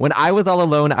this. When I was all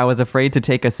alone, I was afraid to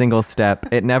take a single step.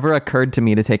 It never occurred to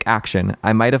me to take action.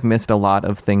 I might have missed a lot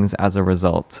of things as a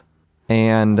result."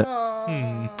 And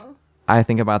I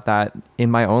think about that in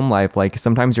my own life. Like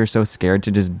sometimes you're so scared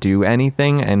to just do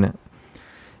anything, and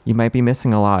you might be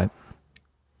missing a lot.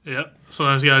 yep.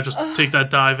 Sometimes you gotta just take that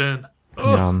dive in.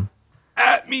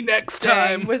 At me next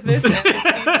Dang, time. with this and the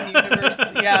Steven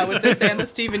Universe, with this and the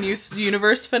Steven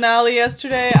Universe finale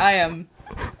yesterday, I am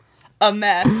a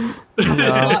mess. A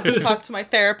lot to talk to my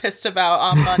therapist about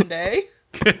on Monday.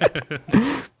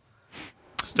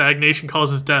 Stagnation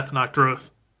causes death, not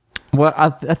growth. What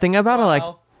a thing about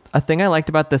Wow. a thing I liked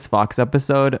about this Fox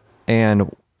episode,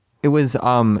 and it was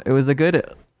a good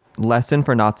lesson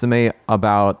for Natsume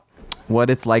about what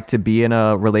it's like to be in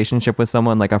a relationship with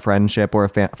someone, like a friendship or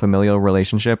a familial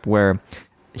relationship, where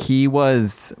he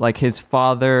was like, his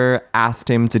father asked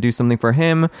him to do something for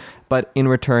him, but in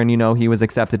return, he was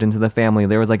accepted into the family.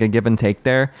 There was like a give and take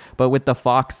there. But with the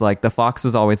Fox, like the Fox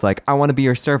was always like, "I want to be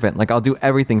your servant. Like I'll do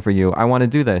everything for you. I want to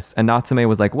do this." And Natsume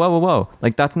was like, whoa.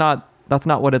 Like that's not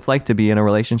what it's like to be in a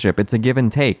relationship. It's a give and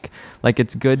take. Like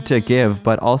it's good to give,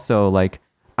 but also like,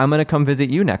 I'm going to come visit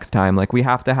you next time. Like we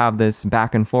have to have this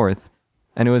back and forth.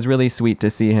 And it was really sweet to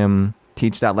see him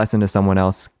teach that lesson to someone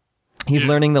else. He's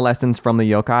learning the lessons from the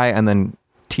yokai and then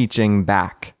teaching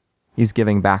back. He's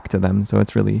giving back to them. So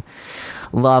it's really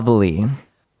lovely.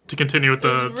 To continue with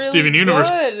the It's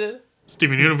really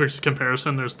Steven Universe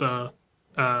comparison, there's the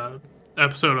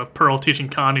episode of Pearl teaching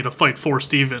Connie to fight for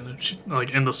Steven. And she,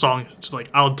 like in the song, she's like,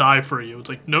 "I'll die for you." It's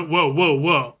like, no,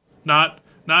 whoa. Not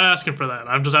asking for that.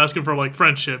 I'm just asking for like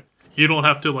friendship. You don't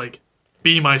have to like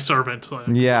be my servant. Like,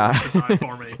 Yeah. to die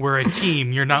for me. We're a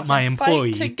team. You're not my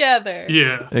employee. Fight together.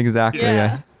 Yeah. Exactly. Yeah.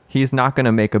 Yeah. He's not going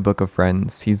to make a book of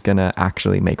friends. He's going to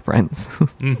actually make friends.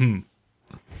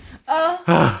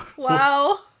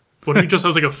 Wow. What if he just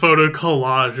has like a photo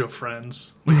collage of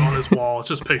friends like on his wall? It's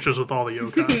just pictures with all the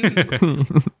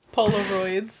yokai.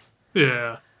 Polaroids.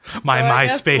 Yeah. My So I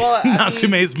guess, MySpace. well, I mean-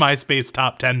 Natsume's MySpace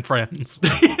top 10 friends.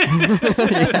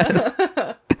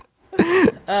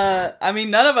 I mean,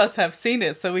 none of us have seen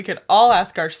it, so we could all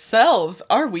ask ourselves,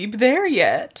 are we there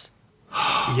yet?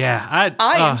 Yeah.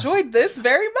 I enjoyed this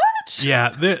very much.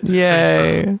 Yeah.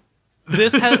 Yay.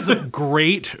 This has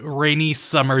great rainy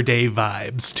summer day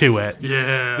vibes to it.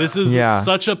 Yeah. This is Yeah.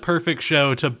 such a perfect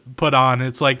show to put on.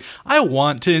 It's like, I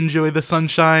want to enjoy the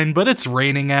sunshine, but it's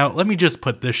raining out. Let me just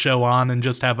put this show on and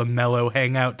just have a mellow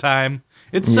hangout time.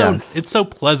 It's so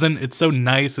pleasant. It's so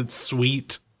nice. It's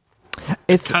sweet.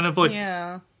 It's kind of like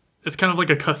Yeah. it's kind of like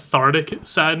a cathartic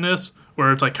sadness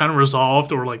where it's like kind of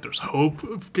resolved or like there's hope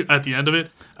at the end of it,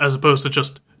 as opposed to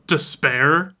just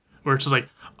despair where it's just like,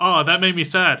 oh, that made me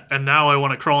sad and now I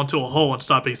want to crawl into a hole and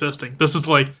stop existing. This is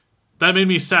like, that made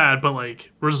me sad but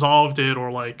like resolved it, or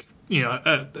like,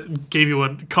 gave you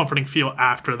a comforting feel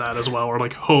after that as well, or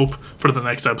like hope for the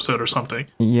next episode or something.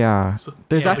 yeah.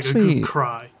 There's Like a actually good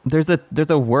cry. there's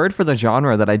a word for the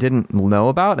genre that I didn't know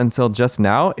about until just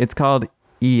now. It's called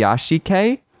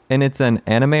iyashike. and it's an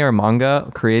anime or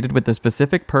manga created with the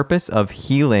specific purpose of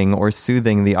healing or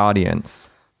soothing the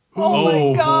audience. Oh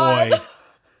my god. Boy.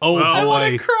 Oh I want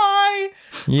boy. to cry.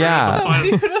 Yeah. So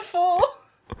beautiful.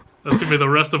 That's gonna be the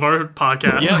rest of our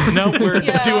podcast. Yeah, no, we're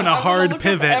Yeah, doing a I'm gonna hard look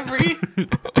up pivot.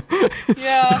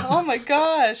 Yeah. Oh my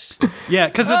gosh. Yeah,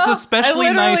 because it's especially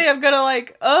I literally nice. am gonna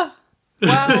like. Wow.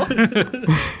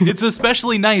 It's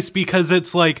especially nice because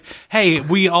it's like, hey,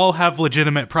 we all have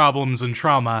legitimate problems and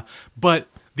trauma, but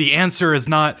the answer is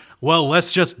not, well,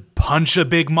 let's just punch a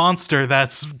big monster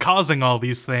that's causing all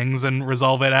these things and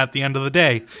resolve it at the end of the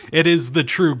day. It is the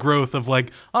true growth of like,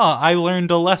 oh, I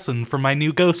learned a lesson from my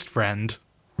new ghost friend.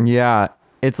 Yeah.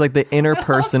 It's like the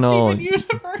interpersonal. Steven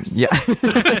Universe. Yeah.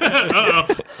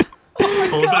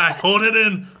 Hold it back. Hold it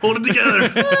in. Hold it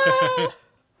together.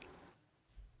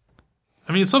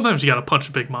 I mean, sometimes you gotta punch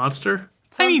a big monster.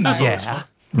 I mean, Sometimes. yeah.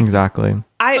 Exactly.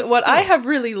 What I have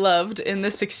really loved in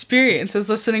this experience is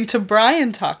listening to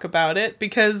Brian talk about it,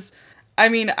 because I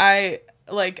mean, I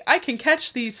can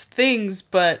catch these things,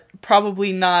 but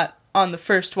probably not on the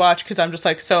first watch because I'm just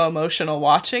like so emotional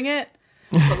watching it.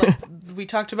 But like we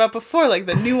talked about before, like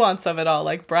the nuance of it all,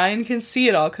 like Brian can see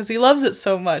it all because he loves it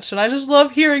so much, and I just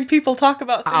love hearing people talk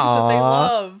about things that they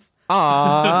love.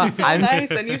 Aww. So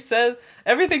nice, and you said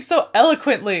everything so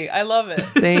eloquently. I love it.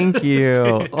 Thank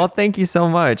you. Well, thank you so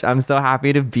much. I'm so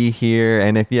happy to be here.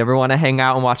 And if you ever want to hang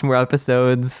out and watch more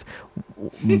episodes,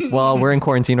 well, we're in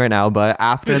quarantine right now, but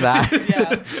after that,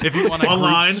 Yeah. If you want to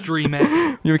Online. group stream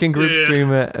it. you can group Yeah.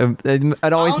 stream it.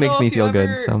 It always don't makes know me if you feel good.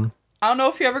 ever- So I don't know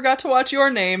if you ever got to watch Your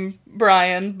Name,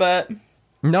 Brian, but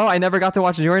no, I never got to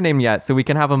watch Your Name yet, so we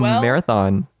can have a Well,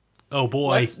 marathon. Oh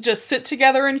boy. let's just sit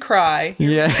together and cry.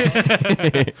 Yeah.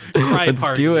 Cry Let's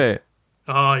party. do it.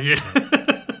 Oh, yeah.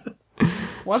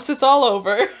 Once it's all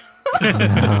over.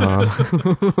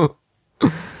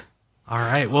 All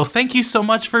right. Well, thank you so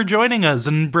much for joining us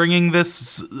and bringing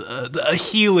this a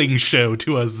healing show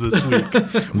to us this week.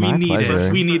 We My need pleasure.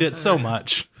 it. We need it so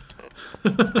much.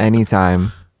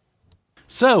 Anytime.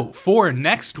 So, for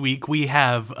next week, we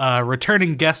have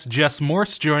returning guest Jess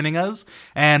Morse joining us,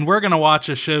 and we're going to watch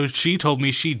a show she told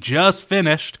me she just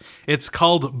finished. It's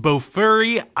called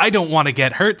Bofuri. I don't want to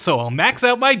get hurt, so I'll max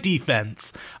out my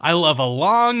defense. I love a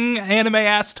long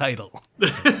anime-ass title.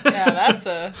 Yeah, that's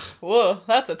a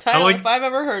title like- if I've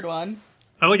ever heard one.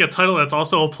 I like a title that's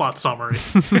also a plot summary.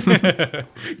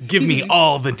 Give me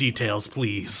all the details,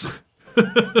 please.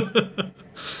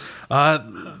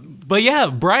 But yeah,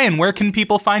 Brian, where can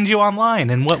people find you online,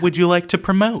 and what would you like to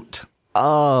promote?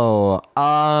 Oh,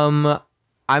 I'm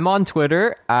on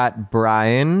Twitter at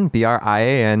Brian,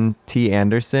 BRIANT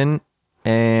Anderson,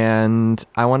 and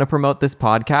I want to promote this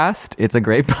podcast. It's a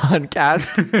great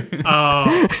podcast.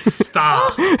 Oh,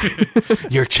 stop.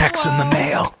 Your check's in the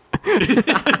mail.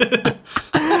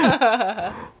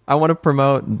 I want to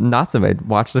promote Natsume.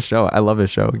 Watch the show. I love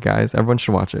this show, guys. Everyone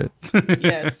should watch it.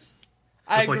 Yes.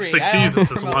 I There's like agree. 6 I also seasons,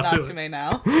 there's a promote lot to it. Natsume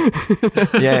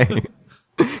now. Yay.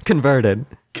 Converted.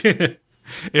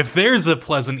 If there's a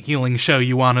pleasant healing show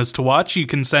you want us to watch, you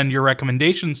can send your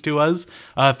recommendations to us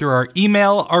through our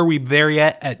email,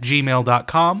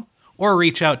 arewethereYet@gmail.com, or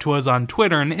reach out to us on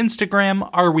Twitter and Instagram,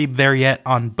 arewethereYet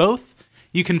on both.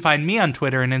 You can find me on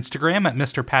Twitter and Instagram at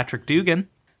Mr. Patrick Dugan.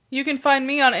 You can find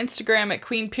me on Instagram at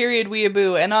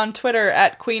Queen.Weeaboo and on Twitter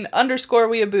at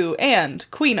Queen_Weeaboo and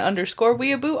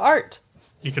Queen_Weeaboo Art.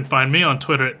 You can find me on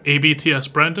Twitter at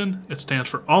ABTSBrendan. It stands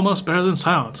for Almost Better Than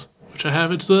Sounds, which I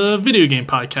have. It's a video game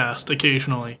podcast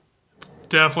occasionally. It's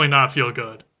definitely not feel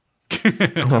good.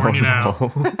 I'm warning you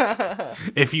now.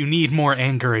 If you need more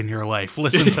anger in your life,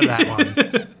 listen to that one.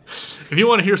 If you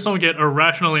want to hear someone get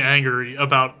irrationally angry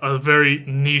about a very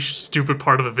niche, stupid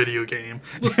part of a video game,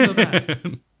 listen to that.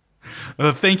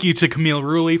 Thank you to Camille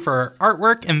Rulli for our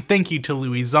artwork, and thank you to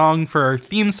Louis Zong for our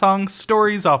theme song,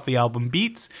 Stories off the album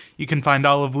Beats. You can find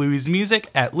all of Louis' music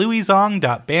at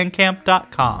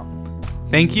louiszong.bandcamp.com.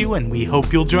 Thank you, and we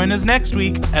hope you'll join us next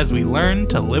week as we learn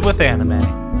to live with anime.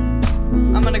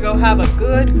 I'm gonna go have a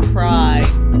good cry.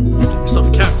 Yourself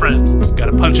a cat friend.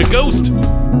 Gotta punch a ghost!